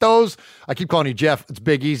keep those, I keep calling you Jeff, it's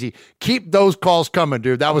Big Easy. Keep those calls coming,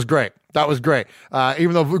 dude. That was great.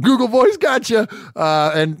 Even though Google Voice got you.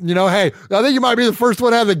 And, hey, I think you might be the first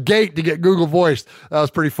one out of the gate to get Google Voice. That was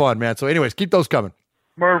pretty fun, man. So anyways, keep those coming.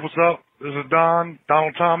 Murph, what's up? This is Donald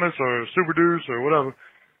Thomas, or Super Deuce, or whatever.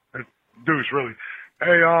 Deuce, really.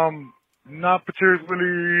 Hey, not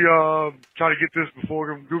particularly trying to get this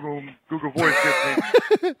before Google Voice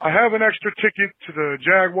gets me. I have an extra ticket to the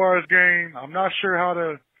Jaguars game. I'm not sure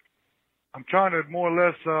I'm trying to more or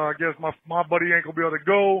less, I guess my buddy ain't going to be able to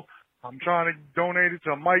go. I'm trying to donate it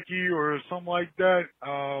to Mikey or something like that.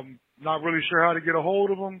 Not really sure how to get a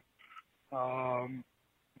hold of him.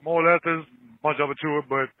 More or less, there's a bunch of it to it,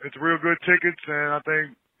 but it's real good tickets, and I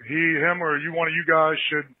think him, or one of you guys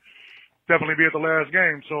should definitely be at the last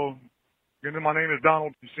game. So, my name is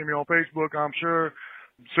Donald. You see me on Facebook, I'm sure.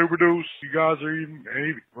 Super Deuce, you guys are even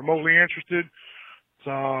remotely interested.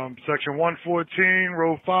 It's section 114,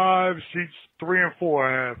 row 5, seats 3 and 4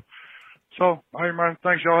 I have. So, hey, man,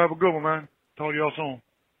 thanks. Y'all have a good one, man. Talk to y'all soon.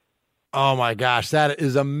 Oh my gosh, that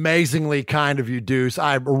is amazingly kind of you, Deuce.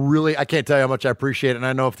 I can't tell you how much I appreciate it. And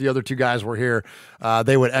I know if the other two guys were here,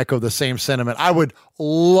 they would echo the same sentiment. I would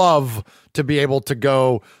love to be able to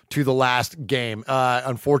go to the last game.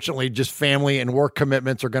 Unfortunately, just family and work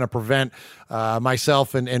commitments are going to prevent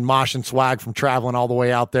myself and Mosh and Swag from traveling all the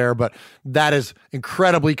way out there. But that is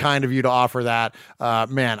incredibly kind of you to offer that.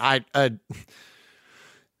 Man, I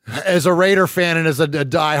as a Raider fan and as a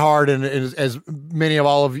diehard and as many of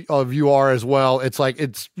all of you are as well, it's like,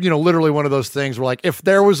 it's, literally one of those things where, like, if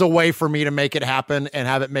there was a way for me to make it happen and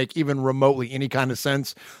have it make even remotely any kind of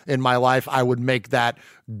sense in my life, I would make that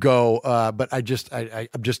go. But I'm just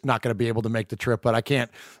not going to be able to make the trip. But I can't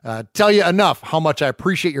tell you enough how much I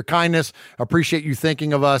appreciate your kindness, appreciate you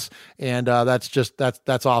thinking of us. And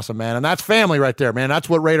that's awesome, man. And that's family right there, man. That's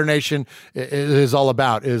what Raider Nation is all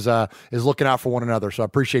about, is looking out for one another. So I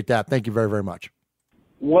appreciate that. Thank you very, very much.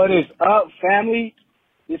 What is up, family?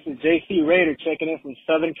 This is JC Raider checking in from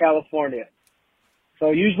Southern California.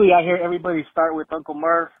 So usually I hear everybody start with Uncle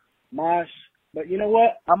Murph, Mosh, but you know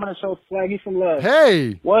what? I'm going to show Swaggy some love.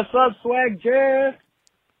 Hey! What's up, Swag Jeff?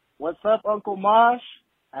 What's up, Uncle Mosh?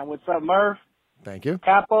 And what's up, Murph? Thank you.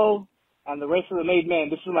 Capo, and the rest of the made man.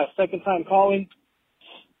 This is my second time calling,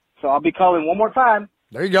 so I'll be calling one more time.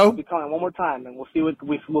 There you go. I'll be calling one more time, and we'll see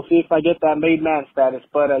if I get that made man status.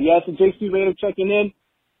 But yeah, it's a JC Raider checking in.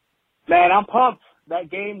 Man, I'm pumped. That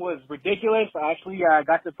game was ridiculous. I actually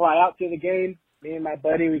got to fly out to the game. Me and my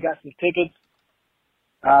buddy, we got some tickets,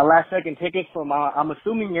 last second tickets from. I'm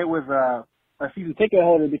assuming it was a season ticket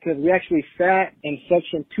holder, because we actually sat in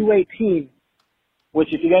section 218,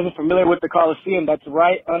 which, if you guys are familiar with the Coliseum, that's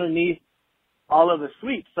right underneath all of the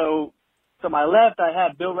suites. So to my left, I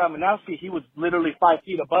had Bill Romanowski. He was literally 5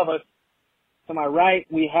 feet above us. To my right,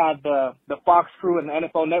 we had the Fox crew and the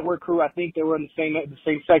NFL Network crew. I think they were in the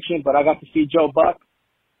same section, but I got to see Joe Buck.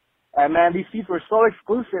 And man, these seats were so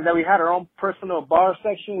exclusive that we had our own personal bar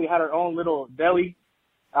section. We had our own little deli.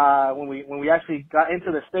 When we actually got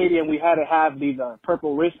into the stadium, we had to have these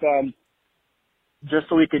purple wristbands just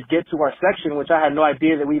so we could get to our section, which I had no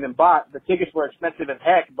idea that we even bought. The tickets were expensive as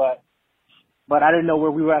heck, but I didn't know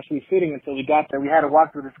where we were actually sitting until we got there. We had to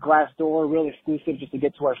walk through this glass door, real exclusive, just to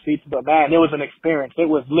get to our seats. But man, it was an experience. It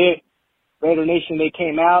was lit. Raider Nation, they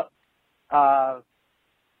came out.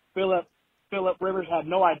 Phillip Rivers had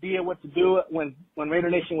no idea what to do when Raider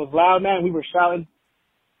Nation was loud, man. We were shouting.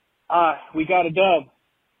 We got a dub.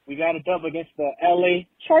 We got a dub against the LA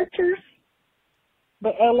Chargers.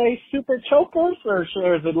 The LA Super Chokers, or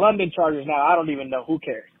is it London Chargers now? I don't even know. Who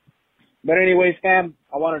cares? But anyways, fam,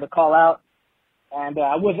 I wanted to call out. And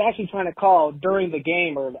I was actually trying to call during the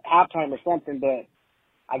game or halftime or something, but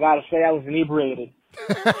I got to say I was inebriated.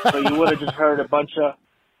 So you would have just heard a bunch of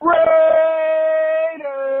Raiders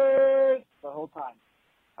the whole time.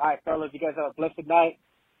 All right, fellas, you guys have a blessed night.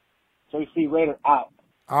 JC Raider out.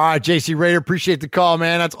 All right, JC Raider, appreciate the call,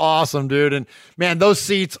 man. That's awesome, dude. And, man, those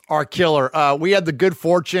seats are killer. We had the good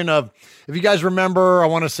fortune of, if you guys remember, I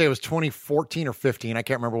want to say it was 2014 or 15. I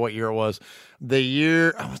can't remember what year it was.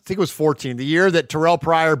 I think it was 14. The year that Terrell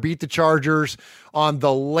Pryor beat the Chargers on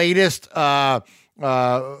the latest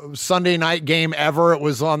Sunday night game ever. It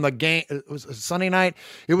was on the game. It was a Sunday night.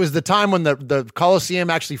 It was the time when the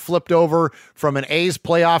Coliseum actually flipped over from an A's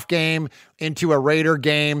playoff game into a Raider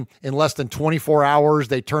game in less than 24 hours.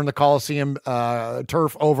 They turned the Coliseum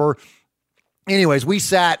turf over. Anyways, we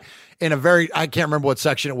sat in I can't remember what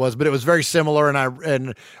section it was, but it was very similar.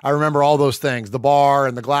 And I remember all those things, the bar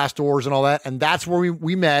and the glass doors and all that. And that's where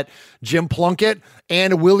we met Jim Plunkett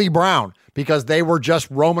and Willie Brown, because they were just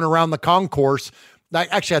roaming around the concourse.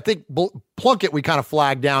 Actually, I think Plunkett we kind of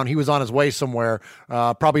flagged down. He was on his way somewhere,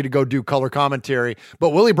 probably to go do color commentary. But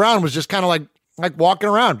Willie Brown was just kind of like walking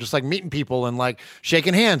around, just like meeting people and like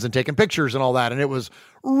shaking hands and taking pictures and all that. And it was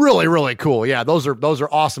really, really cool. Yeah, those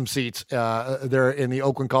are awesome seats there in the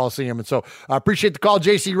Oakland Coliseum. And so I appreciate the call,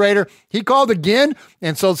 JC Raider. He called again.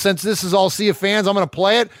 And so since this is all Sea of Fans, I'm going to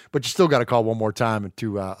play it, but you still got to call one more time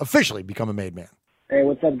to officially become a made man. Hey,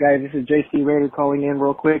 what's up, guys? This is JC Raider calling in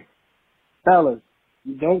real quick. Fellas,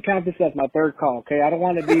 don't count this as my third call, okay? I don't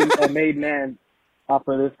want to be a made man off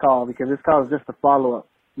of this call, because this call is just a follow-up,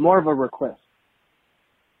 more of a request.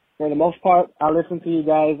 For the most part, I listen to you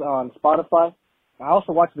guys on Spotify. I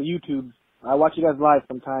also watch the YouTubes. I watch you guys live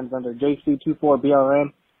sometimes under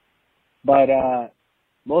JC24BRM. But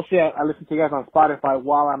mostly I listen to you guys on Spotify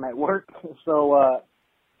while I'm at work. So,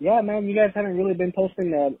 yeah, man, you guys haven't really been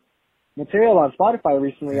posting material on Spotify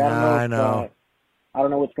recently. I don't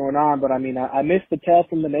know what's going on, but I mean, I miss the tell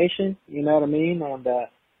from the nation. You know what I mean? And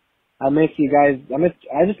I miss you guys. I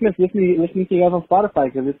just miss listening to you guys on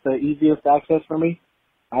Spotify, because it's the easiest access for me.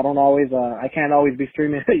 I don't always, I can't always be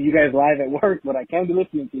streaming you guys live at work, but I can be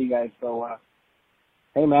listening to you guys. So,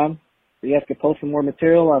 hey man, if you guys could post some more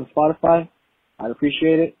material on Spotify, I'd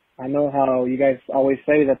appreciate it. I know how you guys always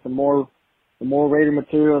say that the more Raider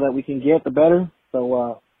material that we can get, the better.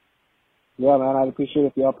 So, yeah, man, I'd appreciate it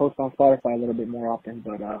if y'all post on Spotify a little bit more often.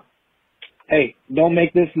 But, hey, don't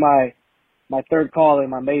make this my third call in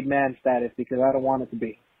my made man status because I don't want it to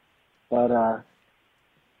be. But,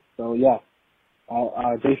 so yeah,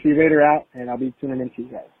 JC Raider out, and I'll be tuning into you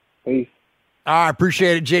guys. Peace. I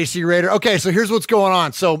appreciate it, JC Raider. Okay, so here's what's going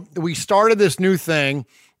on. So we started this new thing.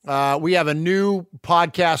 We have a new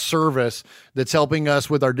podcast service that's helping us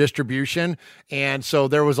with our distribution. And so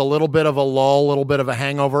there was a little bit of a lull, a little bit of a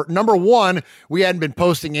hangover. Number one, we hadn't been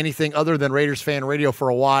posting anything other than Raiders Fan Radio for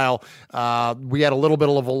a while. We had a little bit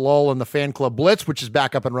of a lull in the Fan Club Blitz, which is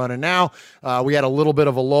back up and running now. We had a little bit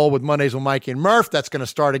of a lull with Mondays with Mikey and Murph. That's going to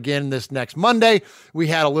start again this next Monday. We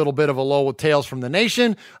had a little bit of a lull with Tales from the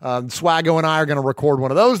Nation. Swaggo and I are going to record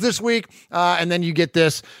one of those this week. And then you get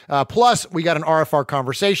this. Plus, we got an RFR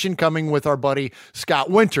conversation coming with our buddy Scott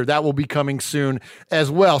Winter. That will be coming soon as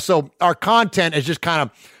well. So our content is just kind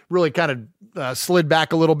of slid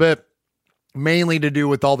back a little bit, mainly to do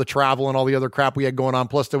with all the travel and all the other crap we had going on.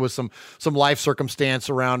 Plus there was some life circumstance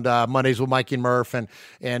around Mondays with Mikey and Murph and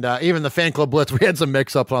even the Fan Club Blitz. We had some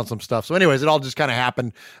mix ups on some stuff. So anyways, it all just kind of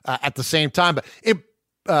happened at the same time, but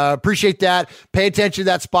appreciate that. Pay attention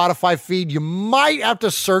to that Spotify feed. You might have to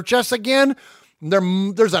search us again.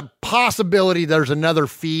 There's a possibility there's another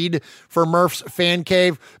feed for Murph's Fan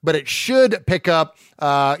Cave, but it should pick up,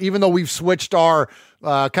 even though we've switched our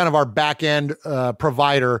kind of our back end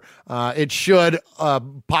provider. It should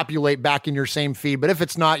populate back in your same feed, but if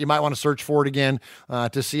it's not, you might want to search for it again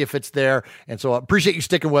to see if it's there. And so I appreciate you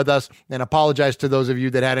sticking with us, and apologize to those of you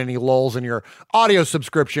that had any lulls in your audio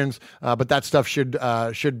subscriptions. But that stuff should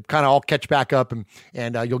kind of all catch back up,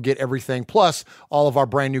 and you'll get everything plus all of our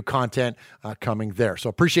brand new content coming there. So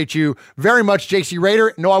appreciate you very much, JC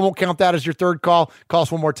Raider. No, I won't count that as your third call. Call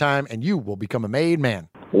us one more time, and you will become a made man.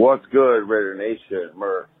 What's good, Raider Nation?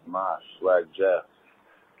 Murph, Mosh, Swag, Jeff,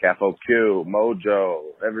 Capo Q, Mojo,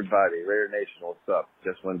 everybody. Raider Nation, what's up?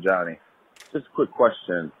 Just One Johnny. Just a quick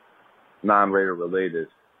question, non-Raider related.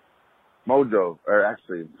 Mosh,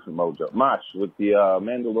 with the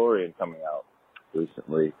Mandalorian coming out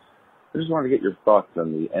recently, I just wanted to get your thoughts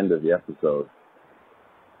on the end of the episode.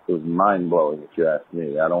 It was mind-blowing, if you ask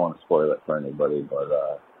me. I don't want to spoil it for anybody, but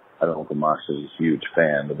I know Uncle Mosh is a huge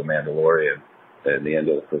fan of the Mandalorian. At the end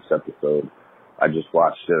of the first episode, I just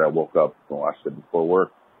watched it. I woke up and watched it before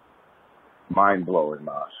work. Mind-blowing,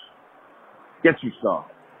 Mosh. Get you some.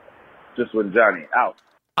 Just When Johnny, out.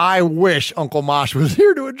 I wish Uncle Mosh was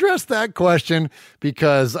here to address that question,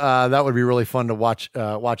 because that would be really fun to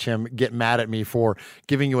watch him get mad at me for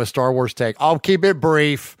giving you a Star Wars take. I'll keep it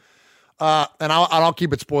brief. And I'll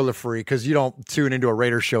keep it spoiler free, because you don't tune into a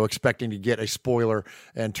Raiders show expecting to get a spoiler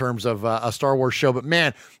in terms of a Star Wars show. But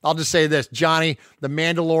man, I'll just say this, Johnny, The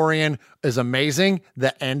Mandalorian is amazing.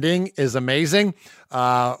 The ending is amazing.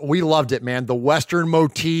 We loved it, man. The Western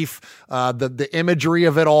motif, the imagery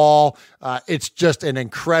of it all. It's just an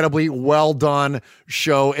incredibly well done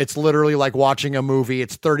show. It's literally like watching a movie.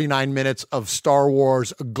 It's 39 minutes of Star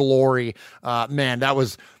Wars glory. Man,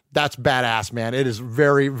 that's badass, man. It is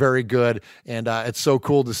very, very good, and it's so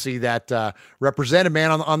cool to see that represented,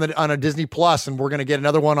 man, on a Disney Plus. And we're gonna get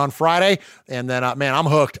another one on Friday, and then man, I'm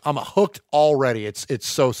hooked. I'm hooked already. It's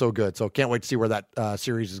so good. So can't wait to see where that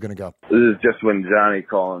series is gonna go. This is Just When Johnny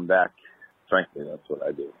calling back. Frankly, that's what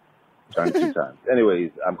I do. Johnny 2 times.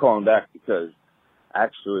 Anyways, I'm calling back because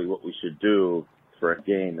actually, what we should do for a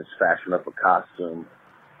game is fashion up a costume,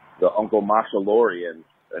 the Uncle Mashalorian,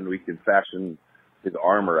 and we can fashion his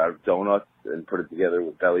armor out of donuts and put it together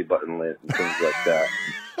with belly button lint and things like that.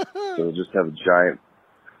 So we'll just have a giant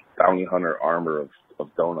bounty hunter armor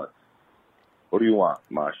of donuts. What do you want,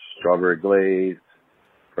 Mosh? Strawberry glazed,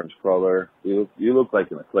 French cruller? You look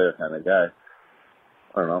like an eclair kind of guy.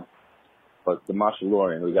 I don't know. But the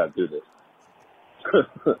Mashalorian, we got to do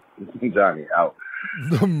this. Johnny, out.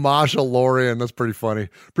 The Mashalorian, that's pretty funny.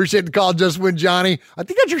 Appreciate the call, Just When Johnny. I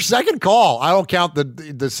think that's your second call. I don't count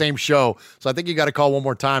the same show, so I think you got to call one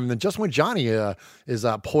more time. And then Just When Johnny is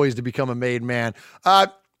poised to become a made man.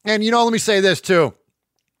 And let me say this too.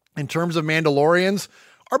 In terms of Mandalorians,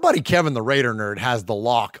 our buddy Kevin, the Raider nerd, has the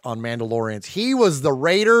lock on Mandalorians. He was the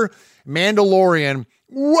Raider Mandalorian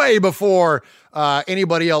way before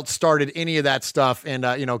anybody else started any of that stuff. And,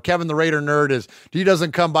 Kevin the Raider Nerd he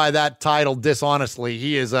doesn't come by that title dishonestly.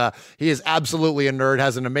 He is absolutely a nerd,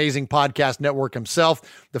 has an amazing podcast network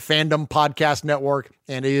himself, the Fandom Podcast Network,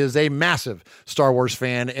 and he is a massive Star Wars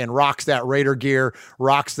fan and rocks that Raider gear,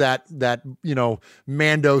 rocks that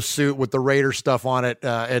Mando suit with the Raider stuff on it.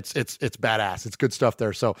 It's badass. It's good stuff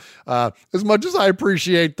there. So as much as I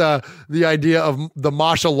appreciate the idea of the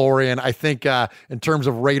Mashalorian, I think in terms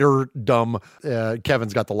of Raider-dom,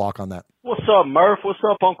 Kevin's got the lock on that. What's up, Murph? What's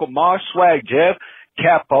up, Uncle Mosh, Swag Jeff,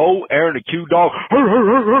 Capo, Aaron the Q-Dog,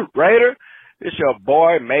 Raider? It's your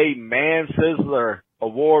boy, Made Man Sizzler,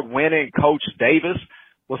 award-winning Coach Davis.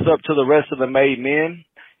 What's up to the rest of the Made Men?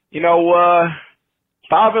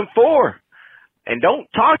 5-4. And don't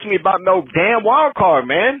talk to me about no damn wild card,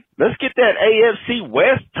 man. Let's get that AFC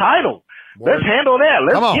West title. Let's handle that.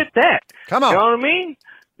 Let's get that. Come on. You know what I mean?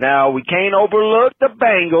 Now, we can't overlook the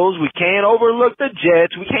Bengals. We can't overlook the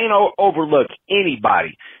Jets. We can't overlook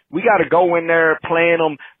anybody. We got to go in there playing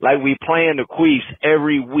them like we playing the Queefs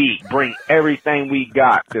every week. Bring everything we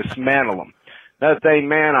got. Dismantle them. Another thing,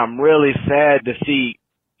 man, I'm really sad to see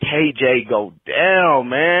KJ go down,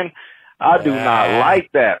 man. I do not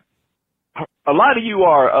like that. A lot of you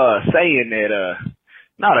are saying that,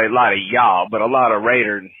 not a lot of y'all, but a lot of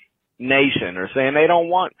Raider Nation are saying they don't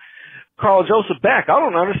want Carl Joseph back. I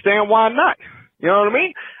don't understand why not. You know what I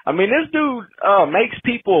mean? I mean, this dude makes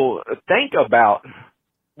people think about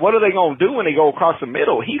what are they going to do when they go across the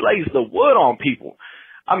middle. He lays the wood on people.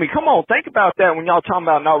 I mean, come on, think about that when y'all talking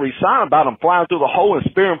about not resigning, about him flying through the hole and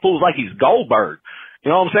spearing fools like he's Goldberg. You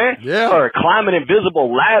know what I'm saying? Yeah. Or climbing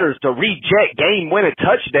invisible ladders to reject game-winning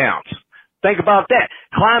touchdowns. Think about that.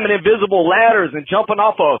 Climbing invisible ladders and jumping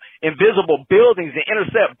off of invisible buildings and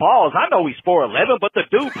intercept balls. I know he's 4'11", but the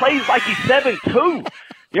dude plays like he's 7'2". You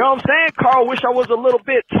know what I'm saying? Carl, wish I was a little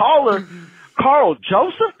bit taller. Carl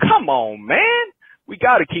Joseph, come on, man. We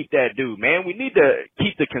got to keep that dude, man. We need to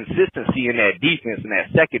keep the consistency in that defense and that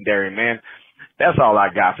secondary, man. That's all I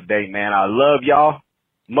got for today, man. I love y'all.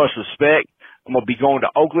 Much respect. I'm going to be going to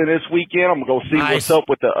Oakland this weekend. I'm going to go see what's up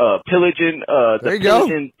with the Pillaging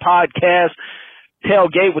podcast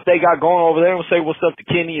tailgate, what they got going over there. I'm going to say what's up to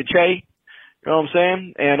Kenny and Che. You know what I'm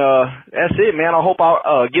saying? And that's it, man. I hope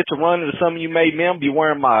I get to run into some of you Made Men. Be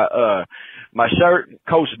wearing my my shirt.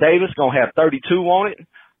 Coach Davis going to have 32 on it.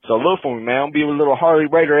 So look for me, man. I'll be with a little Harley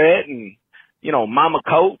Raiderette and, Mama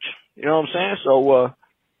Coach. You know what I'm saying? So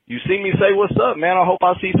you see me, say what's up, man. I hope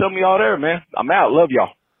I see some of y'all there, man. I'm out. Love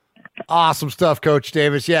y'all. Awesome stuff, Coach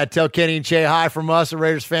Davis. Yeah, tell Kenny and Che hi from us at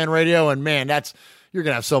Raiders Fan Radio. And, man, you're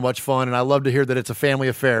going to have so much fun. And I love to hear that it's a family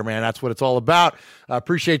affair, man. That's what it's all about. I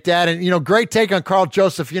appreciate that. And, great take on Carl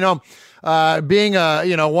Joseph. Being,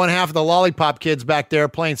 one half of the Lollipop Kids back there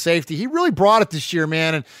playing safety, he really brought it this year,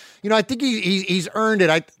 man. And, I think he's earned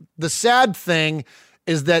it. The sad thing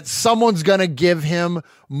is that someone's going to give him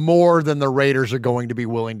more than the Raiders are going to be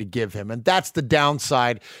willing to give him. And that's the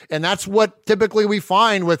downside. And that's what typically we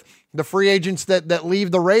find with the free agents that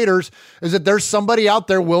leave the Raiders, is that there's somebody out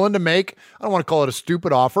there willing to make, I don't want to call it a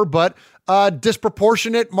stupid offer, but a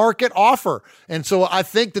disproportionate market offer. And so I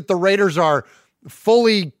think that the Raiders are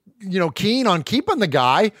fully, keen on keeping the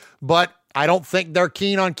guy, but I don't think they're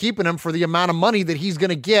keen on keeping him for the amount of money that he's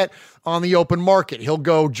going to get on the open market. He'll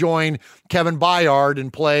go join Kevin Byard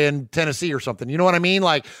and play in Tennessee or something. You know what I mean?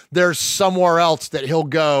 Like, there's somewhere else that he'll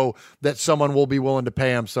go that someone will be willing to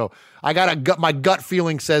pay him. So I got my gut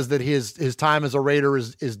feeling says that his time as a Raider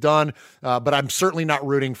is done, but I'm certainly not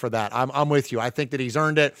rooting for that. I'm with you. I think that he's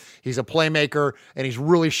earned it. He's a playmaker, and he's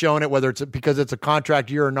really shown it, whether it's because it's a contract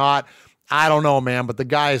year or not. I don't know, man, but the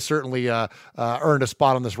guy has certainly earned a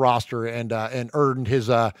spot on this roster and earned his,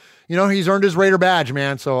 he's earned his Raider badge,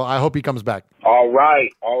 man. So I hope he comes back. All right.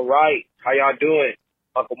 How y'all doing?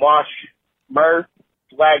 Uncle Mosh, Murph,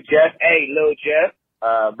 Swag Jeff, hey, Lil Jeff,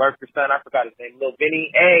 Murph's son, I forgot his name, Lil Vinny,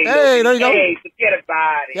 hey, there you go. Hey, forget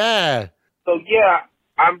about it. Yeah. So yeah,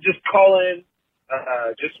 I'm just calling,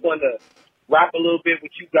 just wanted to rap a little bit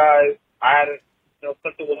with you guys. I had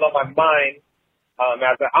something was on my mind.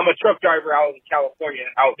 I'm a truck driver out in California,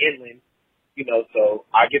 out inland, so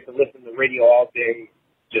I get to listen to radio all day,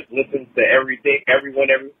 just listen to everything everyone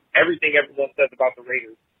says about the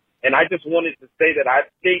Raiders. And I just wanted to say that I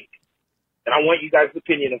think, and I want you guys'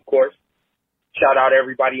 opinion, of course. Shout out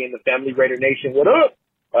everybody in the Family Raider Nation. What up?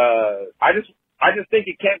 I just think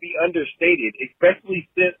it can't be understated, especially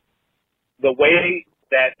since the way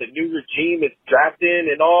that the new regime is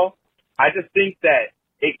drafting and all. I just think that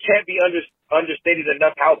it can't be understated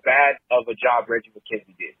enough how bad of a job Reggie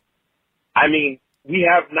McKenzie did. I mean,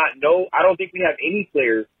 I don't think we have any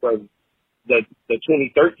players from the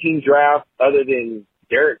 2013 draft, other than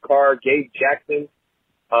Derek Carr, Gabe Jackson.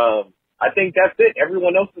 I think that's it.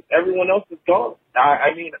 Everyone else is gone.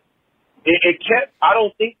 I mean, it can't. I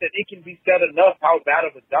don't think that it can be said enough how bad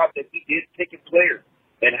of a job that he did picking players,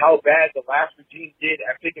 and how bad the last regime did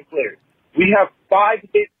at picking players. We have 5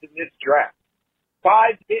 hits in this draft.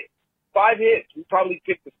 5 hits. 5 hits. We probably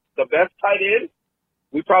picked the best tight end.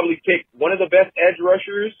 We probably picked one of the best edge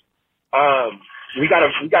rushers. We got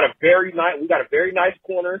a very nice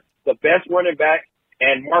corner, the best running back,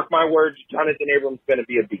 and mark my words, Jonathan Abrams is going to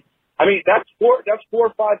be a beast. I mean, that's 4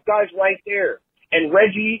 or 5 guys right there. And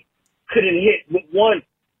Reggie couldn't hit with one,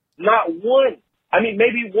 not one. I mean,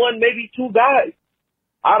 maybe 1, maybe 2 guys.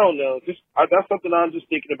 I don't know. That's something I'm just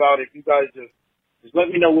thinking about. If you guys just let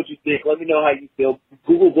me know what you think. Let me know how you feel.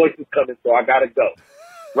 Google Voice is coming, so I gotta go.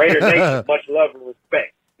 Raider Nation, much love and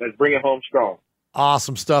respect. Let's bring it home strong.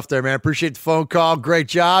 Awesome stuff there, man. Appreciate the phone call. Great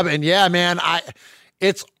job. And yeah, man,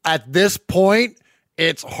 it's at this point,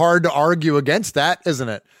 it's hard to argue against that, isn't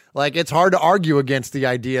it? Like, it's hard to argue against the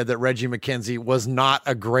idea that Reggie McKenzie was not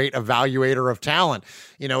a great evaluator of talent.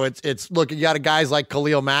 You know, it's look, you got guys like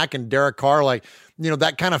Khalil Mack and Derek Carr, like, you know,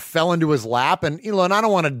 that kind of fell into his lap. And, you know, and I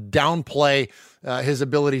don't want to downplay his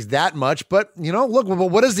abilities that much, but, you know, look,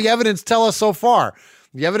 what does the evidence tell us so far?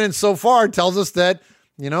 The evidence so far tells us that,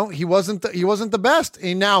 you know, he wasn't the best.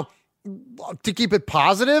 And now, to keep it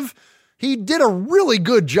positive, he did a really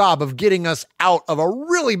good job of getting us out of a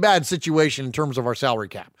really bad situation in terms of our salary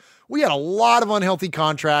cap. We had a lot of unhealthy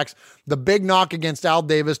contracts. The big knock against Al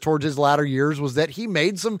Davis towards his latter years was that he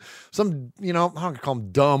made some, you know, I'm not gonna call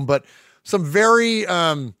him dumb, but some very,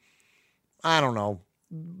 I don't know,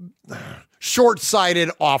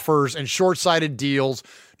 short-sighted offers and short-sighted deals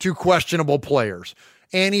to questionable players.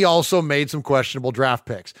 And he also made some questionable draft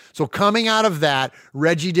picks. So coming out of that,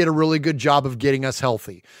 Reggie did a really good job of getting us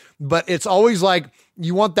healthy. But it's always like,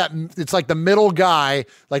 you want that, it's like the middle guy,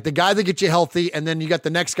 like the guy that gets you healthy, and then you got the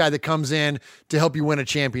next guy that comes in to help you win a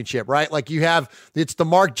championship, right? Like you have, it's the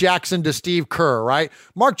Mark Jackson to Steve Kerr, right?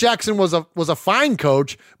 Mark Jackson was a fine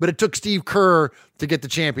coach, but it took Steve Kerr to get the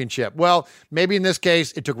championship. Well, maybe in this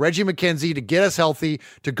case, it took Reggie McKenzie to get us healthy,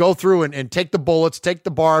 to go through and take the bullets, take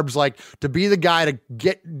the barbs, like to be the guy to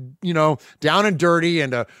get, you know, down and dirty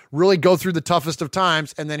and to really go through the toughest of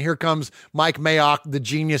times. And then here comes Mike Mayock, the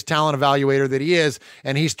genius talent evaluator that he is.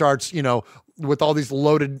 And he starts, you know, with all these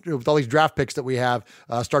draft picks that we have,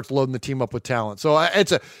 starts loading the team up with talent. So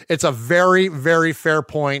it's a very, very fair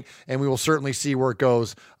point, and we will certainly see where it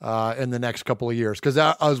goes in the next couple of years. Because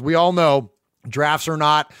as we all know, drafts are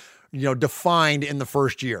not, you know, defined in the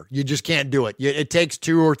first year. You just can't do it. It takes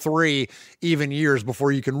 2 or 3 even years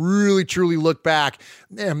before you can really, truly look back.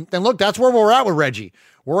 And look, that's where we're at with Reggie.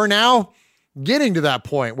 We're now getting to that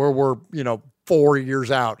point where we're, you know, 4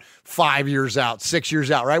 years out, 5 years out, 6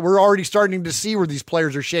 years out, right? We're already starting to see where these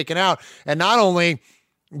players are shaking out. And not only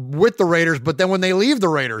with the Raiders, but then when they leave the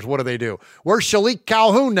Raiders, what do? Where's Shalik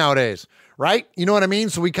Calhoun nowadays, right? You know what I mean?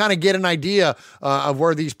 So we kind of get an idea of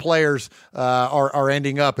where these players are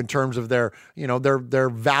ending up in terms of their, you know, their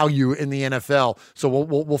value in the NFL. So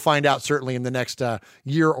we'll find out certainly in the next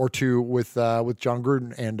year or two with John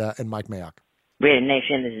Gruden and Mike Mayock. Raider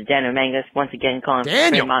Nation, this is Daniel Mangus, once again calling from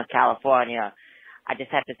Fremont, California. I just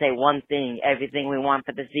have to say one thing. Everything we want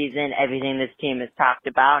for the season, everything this team has talked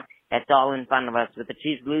about, that's all in front of us. With the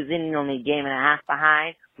Chiefs losing, only a game and a half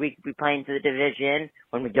behind, we could be playing for the division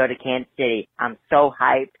when we go to Kansas City. I'm so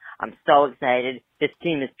hyped. I'm so excited. This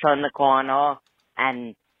team has turned the corner.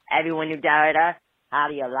 And everyone who doubted us, how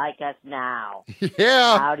do you like us now?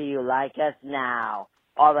 Yeah. How do you like us now?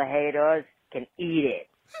 All the haters can eat it.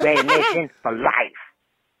 Raider Nation for life.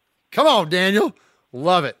 Come on, Daniel.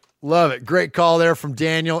 Love it. Love it. Great call there from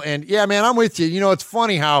Daniel. And yeah, man, I'm with you. You know, it's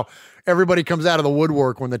funny how everybody comes out of the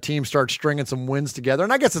woodwork when the team starts stringing some wins together.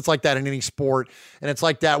 And I guess it's like that in any sport. And it's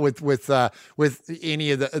like that with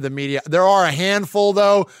any of the media. There are a handful,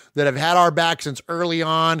 though, that have had our back since early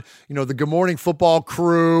on. You know, the Good Morning Football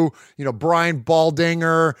crew, you know, Brian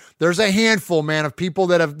Baldinger. There's a handful, man, of people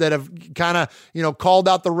that have kind of, you know, called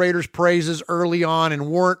out the Raiders' praises early on and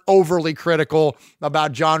weren't overly critical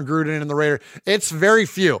about John Gruden and the Raiders. It's very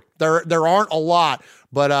few. There aren't a lot,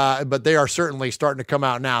 but they are certainly starting to come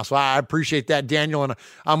out now. So I appreciate that, Daniel, and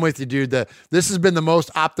I'm with you, dude. This has been the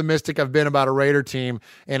most optimistic I've been about a Raider team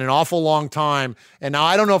in an awful long time. And now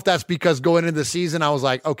I don't know if that's because going into the season, I was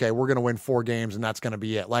like, okay, we're going to win 4 games and that's going to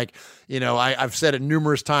be it. Like, you know, I've said it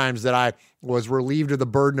numerous times that was relieved of the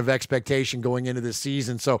burden of expectation going into this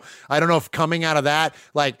season. So I don't know if coming out of that,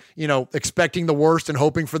 like, expecting the worst and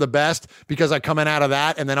hoping for the best, because I coming out of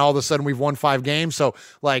that and then all of a sudden we've won 5 games. So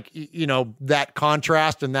like, that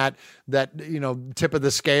contrast and that tip of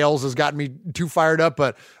the scales has gotten me too fired up,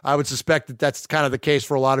 but I would suspect that that's kind of the case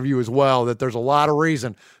for a lot of you as well, that there's a lot of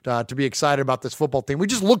reason to be excited about this football team. We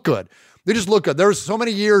just look good. They just look good. There's so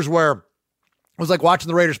many years where it was like watching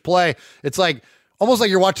the Raiders play. It's like, almost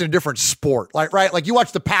like you're watching a different sport, right? Like you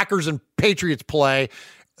watch the Packers and Patriots play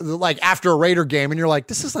like after a Raider game and you're like,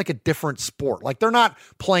 this is like a different sport. Like they're not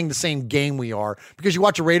playing the same game we are, because you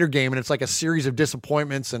watch a Raider game and it's like a series of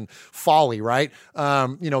disappointments and folly, right?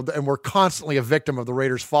 And we're constantly a victim of the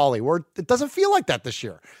Raiders' folly, where it doesn't feel like that this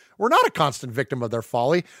year. We're not a constant victim of their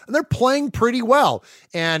folly, and they're playing pretty well.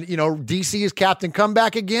 And, DC is Captain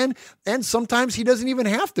Comeback again, and sometimes he doesn't even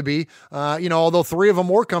have to be, although 3 of them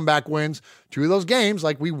were comeback wins, 2 of those games,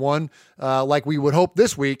 like we won, like we would hope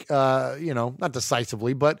this week, not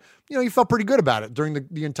decisively, but, you felt pretty good about it during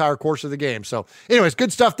the entire course of the game. So anyways,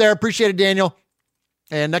 good stuff there. Appreciate it, Daniel.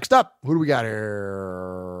 And next up, who do we got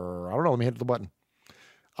here? I don't know. Let me hit the button.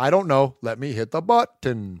 I don't know. Let me hit the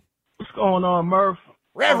button. What's going on, Murph?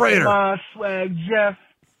 Rev Raider. Swag Jeff,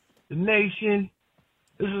 the nation.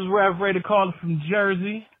 This is Rev Raider calling from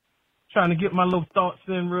Jersey. Trying to get my little thoughts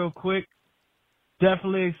in real quick.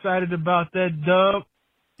 Definitely excited about that dub.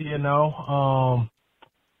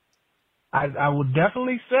 I would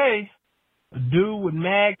definitely say a dude with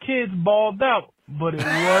mad kids balled out, but it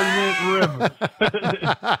wasn't Rivers.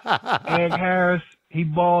 Egg Harris, he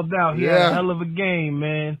balled out. He had a hell of a game,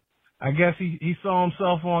 man. I guess he saw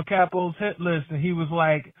himself on Capo's hit list, and he was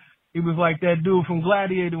like that dude from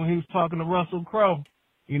Gladiator when he was talking to Russell Crowe.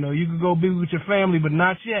 You could go be with your family, but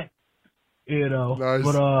not yet. Nice.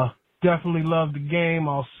 But definitely loved the game.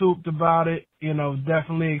 All souped about it.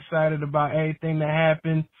 Definitely excited about everything that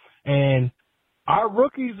happened. And our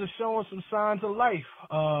rookies are showing some signs of life.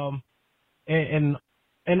 And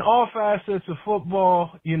in all facets of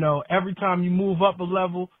football, every time you move up a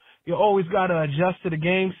level, you always got to adjust to the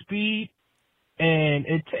game speed, and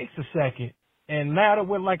it takes a second. And now that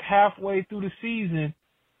we're like halfway through the season,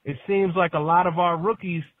 it seems like a lot of our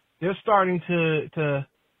rookies, they're starting to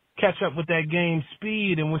catch up with that game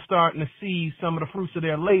speed, and we're starting to see some of the fruits of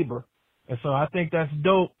their labor. And so I think that's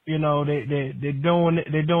dope. They're doing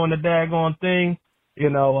the daggone thing.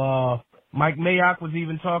 Mike Mayock was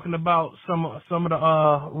even talking about some of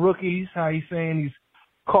the rookies, how he's saying he's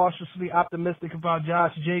cautiously optimistic about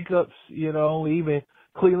Josh Jacobs, even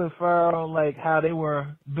Cleveland Farrell, like how they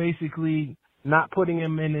were basically not putting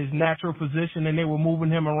him in his natural position and they were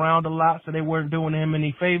moving him around a lot, so they weren't doing him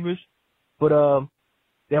any favors. But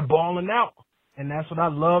they're balling out, and that's what I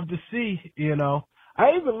love to see,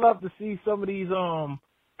 I even love to see some of these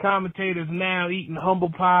commentators now eating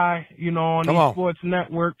humble pie, on these sports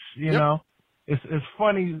networks, It's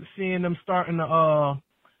funny seeing them starting to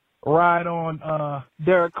ride on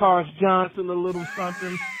Derek Carr's Johnson a little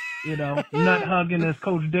something, nut hugging, as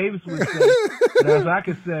Coach Davis would say. But as I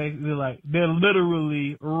could say, they're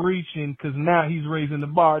literally reaching, because now he's raising the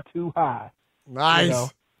bar too high.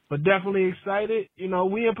 Nice. But definitely excited.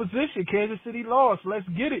 We in position. Kansas City lost. Let's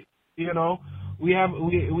get it. We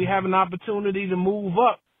have an opportunity to move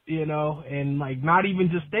up. And like not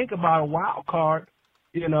even just think about a wild card.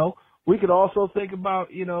 We could also think about,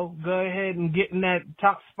 go ahead and getting that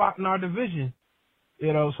top spot in our division.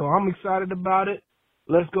 So I'm excited about it.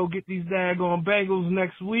 Let's go get these daggone Bengals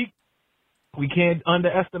next week. We can't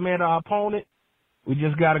underestimate our opponent. We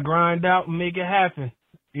just got to grind out and make it happen,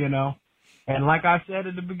 And like I said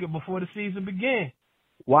at the beginning, before the season began,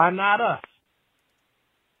 why not us?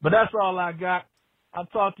 But that's all I got. I'll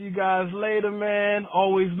talk to you guys later, man.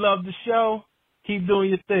 Always love the show. Keep doing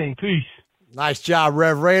your thing. Peace. Nice job,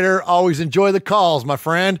 Rev Raider. Always enjoy the calls, my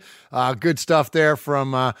friend. Good stuff there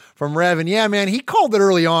from Rev. And yeah, man, he called it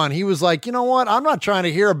early on. He was like, you know what? I'm not trying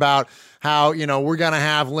to hear about how, we're going to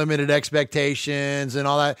have limited expectations and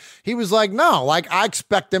all that. He was like, no, I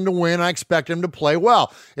expect them to win. I expect them to play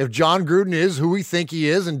well. If John Gruden is who we think he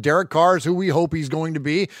is and Derek Carr is who we hope he's going to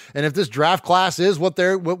be, and if this draft class is what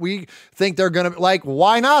we think they're going to like,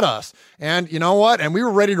 why not us? And you know what? And we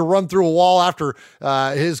were ready to run through a wall after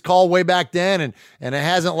his call way back then, and it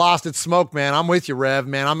hasn't lost its smoke, man. I'm with you, Rev,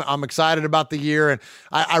 man. I'm excited about the year, and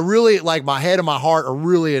I really, like, my head and my heart are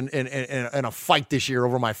really in a fight this year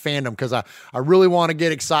over my fandom, because I really want to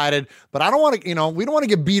get excited, but I don't want to, we don't want to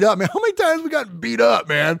get beat up, man. How many times we got beat up,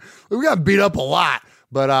 man? We got beat up a lot.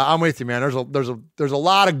 But I'm with you, man. There's a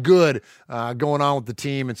lot of good going on with the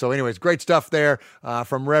team. And so anyways, great stuff there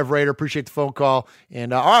from Rev Raider. Appreciate the phone call.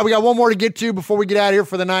 And all right, we got one more to get to before we get out of here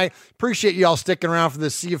for the night. Appreciate you all sticking around for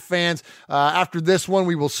this Sea of Fans. After this one,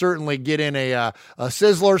 we will certainly get in a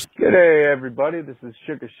Sizzlers. Good day, everybody. This is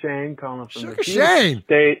Sugar Shane calling from the Shane.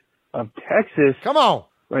 state of Texas. Come on.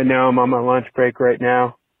 Right now, I'm on my lunch break right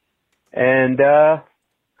now. And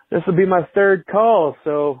this will be my third call,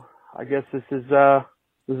 so I guess this is the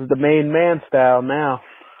main man style now.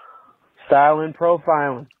 Styling,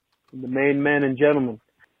 profiling. The main men and gentlemen.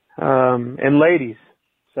 And ladies.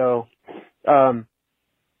 So, long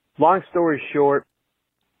story short,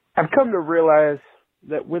 I've come to realize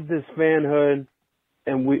that with this fanhood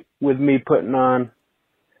and with me putting on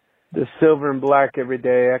the silver and black every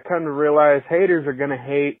day, I come to realize haters are gonna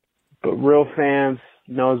hate, but real fans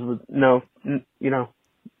knows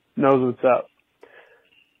what's up.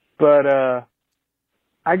 But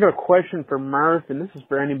I got a question for Murph, and this is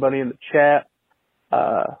for anybody in the chat.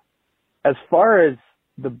 As far as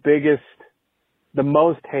the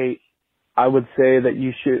most hate, I would say that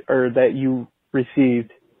you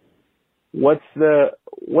received. What's the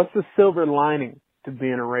silver lining to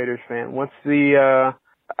being a Raiders fan?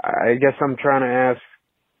 I guess I'm trying to ask,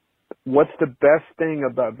 what's the best thing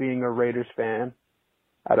about being a Raiders fan?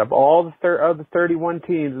 Out of all the 31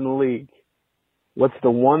 teams in the league, what's the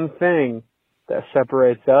one thing that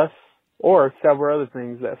separates us, or several other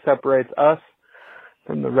things that separates us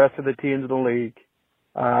from the rest of the teams in the league?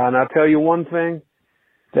 And I'll tell you one thing,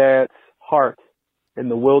 that's heart and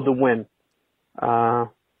the will to win. The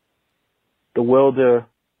will to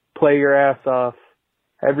play your ass off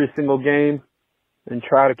every single game and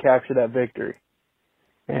try to capture that victory.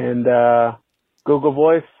 And Google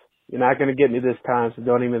Voice, you're not going to get me this time, so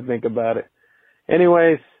don't even think about it.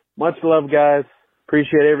 Anyways, much love, guys.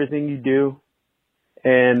 Appreciate everything you do.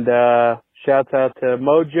 And shouts out to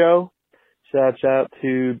Mojo. Shouts out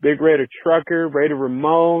to Big Raider Trucker, Raider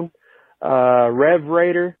Ramon, Rev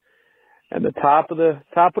Raider, and the top of the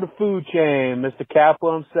food chain, Mr.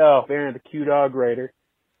 Capo himself, Aaron the Q-Dog Raider.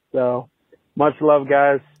 So much love,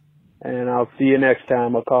 guys, and I'll see you next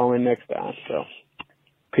time. I'll call in next time. So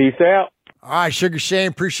peace out. All right, Sugar Shane,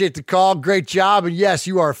 appreciate the call. Great job. And yes,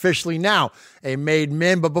 you are officially now a made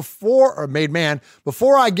man. But before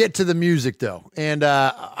I get to the music though, and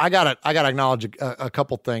I gotta acknowledge a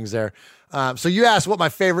couple things there. So you asked what my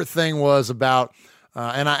favorite thing was about,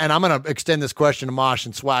 and I'm gonna extend this question to Mosh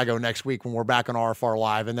and Swaggo next week when we're back on RFR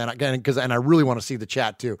Live, and then again and I really want to see the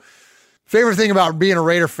chat too. Favorite thing about being a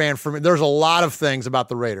Raider fan for me, there's a lot of things about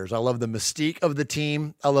the Raiders. I love the mystique of the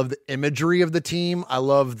team. I love the imagery of the team. I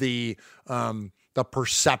love the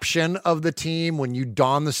perception of the team when you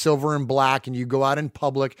don the silver and black and you go out in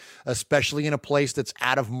public, especially in a place that's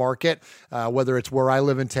out of market, whether it's where I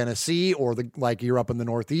live in Tennessee or like you're up in the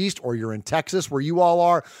Northeast or you're in Texas where you all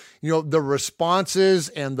are. The responses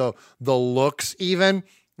and the looks even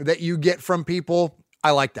that you get from people, I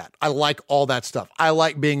like that. I like all that stuff. I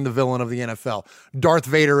like being the villain of the NFL. Darth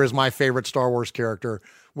Vader is my favorite Star Wars character.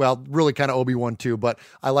 Well, really kind of Obi-Wan too, but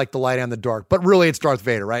I like the light and the dark. But really it's Darth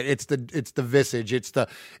Vader, right? It's the visage. It's the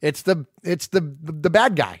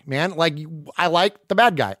bad guy, man. Like I like the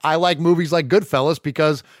bad guy. I like movies like Goodfellas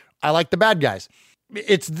because I like the bad guys.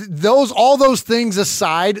 All those things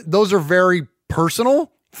aside, those are very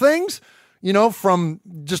personal things, from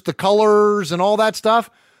just the colors and all that stuff.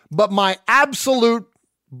 But my absolute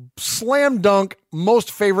slam dunk most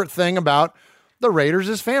favorite thing about the Raiders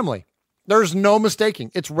is family. There's no mistaking.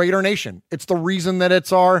 It's Raider Nation. It's the reason that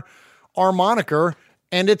it's our moniker,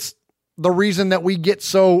 and it's the reason that we get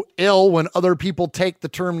so ill when other people take the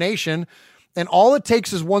term nation. And all it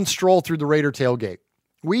takes is one stroll through the Raider tailgate.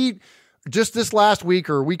 We just this last week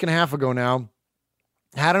or a week and a half ago now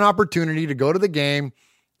had an opportunity to go to the game,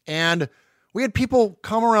 and we had people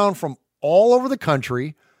come around from all over the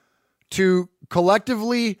country to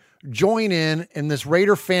collectively join in this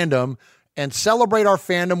Raider fandom and celebrate our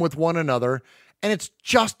fandom with one another. And it's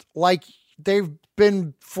just like they've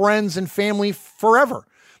been friends and family forever.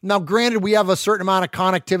 Now, granted, we have a certain amount of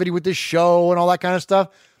connectivity with this show and all that kind of stuff,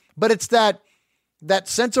 but it's that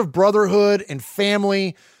sense of brotherhood and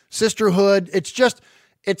family, sisterhood.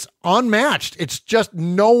 It's unmatched. It's just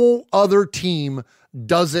no other team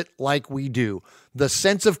does it like we do. The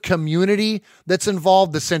sense of community that's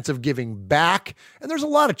involved, the sense of giving back. And there's a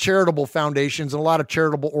lot of charitable foundations and a lot of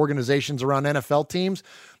charitable organizations around NFL teams,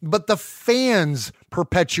 but the fans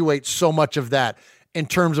perpetuate so much of that in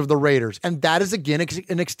terms of the Raiders. And that is, again,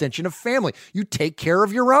 an extension of family. You take care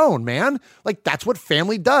of your own, man. Like, that's what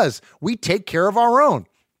family does. We take care of our own.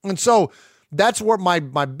 And so that's what my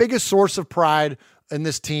biggest source of pride in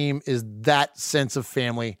this team is that sense of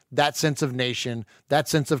family, that sense of nation, that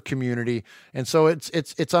sense of community. And so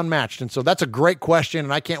it's unmatched. And so that's a great question,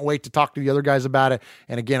 and I can't wait to talk to the other guys about it.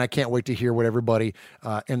 And again, I can't wait to hear what everybody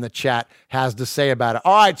in the chat has to say about it.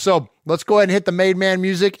 All right, so let's go ahead and hit the Made Man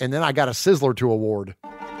music, and then I got a Sizzler to award.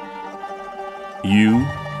 You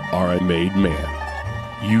are a made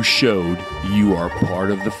man. You showed you are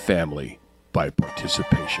part of the family by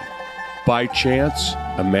participation. By chance,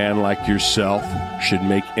 a man like yourself should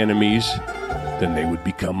make enemies, then they would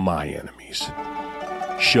become my enemies.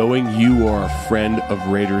 Showing you are a friend of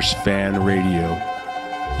Raiders Fan Radio,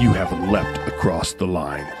 you have leapt across the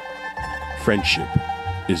line. Friendship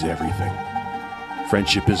is everything.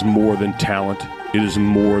 Friendship is more than talent. It is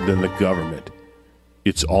more than the government.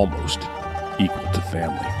 It's almost equal to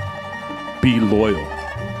family. Be loyal.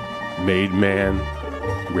 Made man,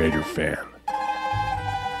 Raider fan.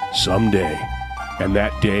 Someday, and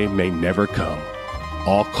that day may never come,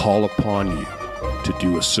 I'll call upon you to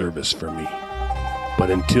do a service for me.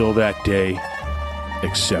 But until that day,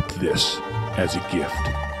 accept this as a gift.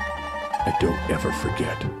 And don't ever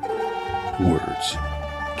forget, words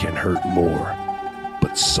can hurt more,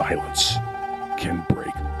 but silence can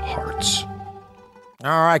break hearts.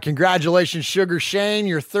 All right, congratulations, Sugar Shane,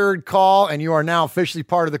 your third call, and you are now officially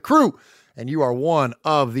part of the crew. And you are one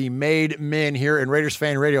of the made men here in Raiders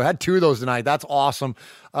Fan Radio. I had 2 of those tonight. That's awesome.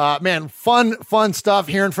 Man, fun stuff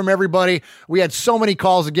hearing from everybody. We had so many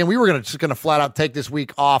calls. Again, we were just going to flat out take this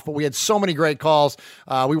week off, but we had so many great calls.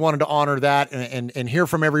 We wanted to honor that and hear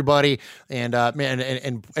from everybody and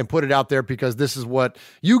put it out there because this is what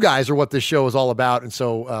you guys are, what this show is all about. And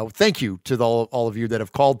so thank you to all of you that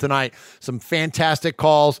have called tonight. Some fantastic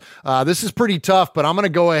calls. This is pretty tough, but I'm going to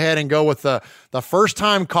go ahead and go with the first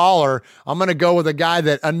time caller. I'm going to go with a guy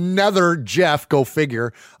that another Jeff, go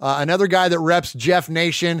figure, another guy that reps Jeff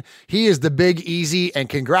Nation. He is the Big Easy, and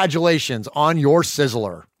congratulations on your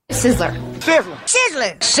Sizzler. Sizzler. Sizzler.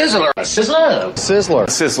 Sizzler. Sizzler. Sizzler. Sizzler.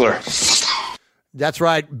 Sizzler. That's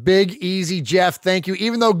right. Big Easy Jeff. Thank you.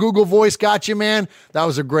 Even though Google Voice got you, man, that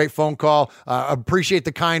was a great phone call. Appreciate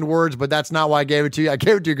the kind words, but that's not why I gave it to you. I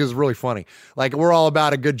gave it to you because it's really funny. Like, we're all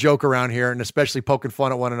about a good joke around here and especially poking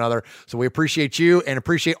fun at one another. So we appreciate you and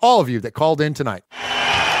appreciate all of you that called in tonight.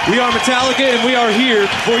 We are Metallica, and we are here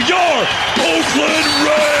for your Oakland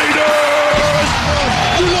Raiders!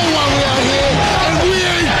 You know why we out here, and we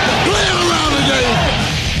ain't playing around today!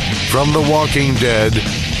 From The Walking Dead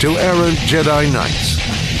to errant Jedi Knights,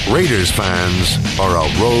 Raiders fans are a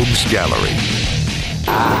rogues gallery.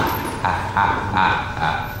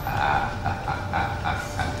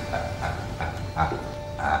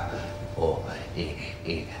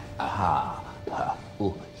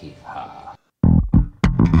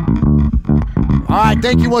 All right,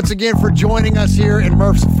 thank you once again for joining us here in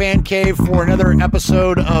Murph's Fan Cave for another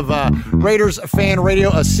episode of Raiders Fan Radio,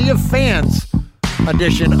 a Sea of Fans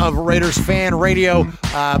edition of Raiders Fan Radio.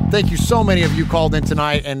 Thank you. So many of you called in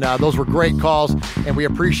tonight, and those were great calls, and we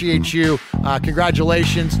appreciate you.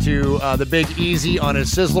 Congratulations to the Big Easy on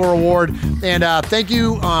his Sizzler Award, and thank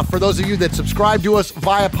you for those of you that subscribe to us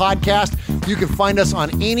via podcast. You can find us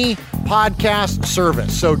on any podcast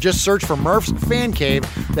service, so just search for Murph's Fan Cave.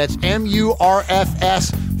 That's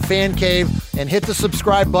MURFS Fan Cave, and hit the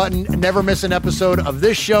subscribe button. Never miss an episode of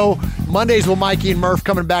this show. Mondays with Mikey and Murph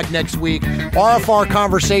coming back next week. RFR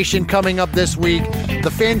Conversation coming up this week.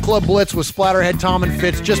 The Fan Club Blitz with Splatterhead Tom and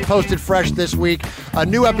Fitz just posted fresh this week. A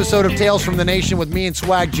new episode of Tales from the Nation with me and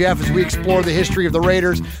Swag Jeff as we explore the history of the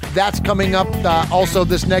Raiders. That's coming up also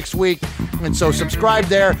this next week. And so subscribe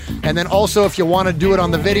there. And then also, if you want to do it on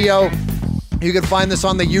the video, you can find this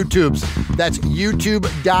on the YouTubes. That's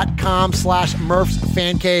youtube.com/Murph's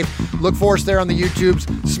Fan Cave. Look for us there on the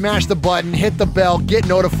YouTubes. Smash the button, hit the bell, get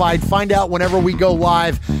notified, find out whenever we go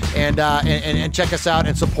live, and check us out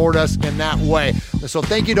and support us in that way. So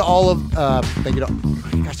thank you to all of,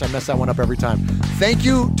 gosh, I mess that one up every time. Thank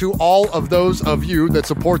you to all of those of you that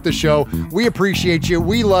support the show. We appreciate you.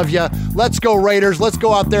 We love you. Let's go Raiders. Let's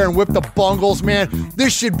go out there and whip the Bungles, man.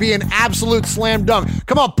 This should be an absolute slam dunk.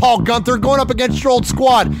 Come on, Paul Gunther, going up against your old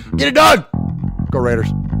squad. Get it done. Go Raiders.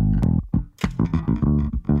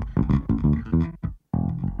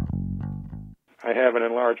 I have an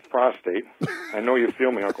enlarged prostate. I know you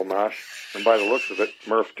feel me, Uncle Mosh, and by the looks of it,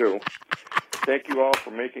 Murph too. Thank you all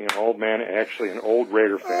for making an old man actually an old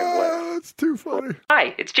Raider fan laugh. That's too funny.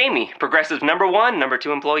 Hi, it's Jamie, Progressive's #1,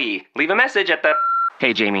 #2 employee. Leave a message at the...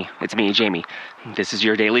 Hey, Jamie, it's me, Jamie. This is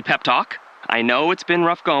your daily pep talk. I know it's been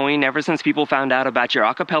rough going ever since people found out about your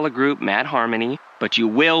a cappella group, Mad Harmony, but you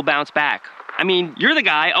will bounce back. I mean, you're the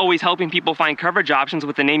guy always helping people find coverage options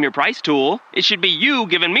with the Name Your Price tool. It should be you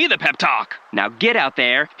giving me the pep talk. Now get out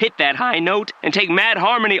there, hit that high note, and take Mad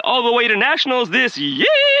Harmony all the way to nationals this year.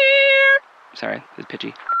 Sorry, it's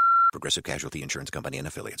pitchy. Progressive Casualty Insurance Company and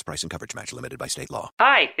Affiliates. Price and coverage match limited by state law.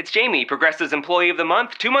 Hi, it's Jamie, Progressive's Employee of the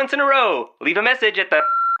Month, 2 months in a row. Leave a message at the...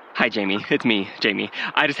 Hi, Jamie. It's me, Jamie.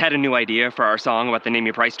 I just had a new idea for our song about the Name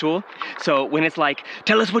Your Price tool. So when it's like,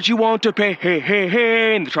 tell us what you want to pay, hey, hey,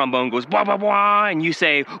 hey, and the trombone goes, blah, blah, blah, and you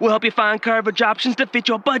say, we'll help you find coverage options to fit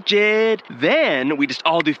your budget. Then we just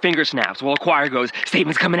all do finger snaps while a choir goes,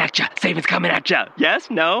 savings coming at ya, savings coming at ya. Yes?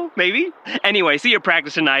 No? Maybe? Anyway, see you at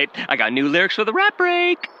practice tonight. I got new lyrics for the rap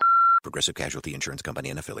break. Progressive Casualty Insurance Company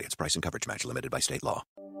and Affiliates. Price and coverage match limited by state law.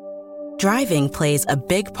 Driving plays a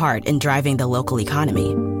big part in driving the local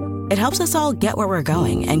economy. It helps us all get where we're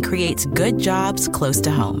going and creates good jobs close to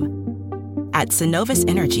home. At Synovus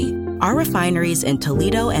Energy, our refineries in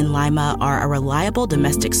Toledo and Lima are a reliable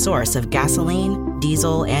domestic source of gasoline,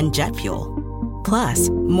 diesel, and jet fuel. Plus,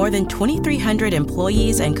 more than 2,300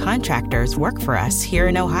 employees and contractors work for us here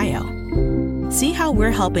in Ohio. See how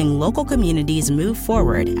we're helping local communities move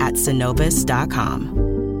forward at Synovus.com.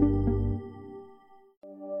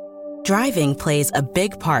 Driving plays a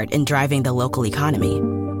big part in driving the local economy.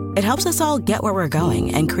 It helps us all get where we're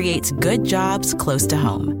going and creates good jobs close to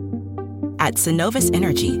home. At Synovus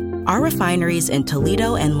Energy, our refineries in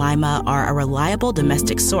Toledo and Lima are a reliable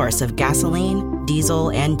domestic source of gasoline,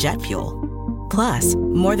 diesel, and jet fuel. Plus,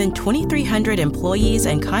 more than 2,300 employees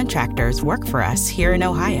and contractors work for us here in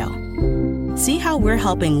Ohio. See how we're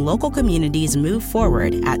helping local communities move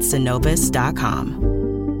forward at Synovus.com.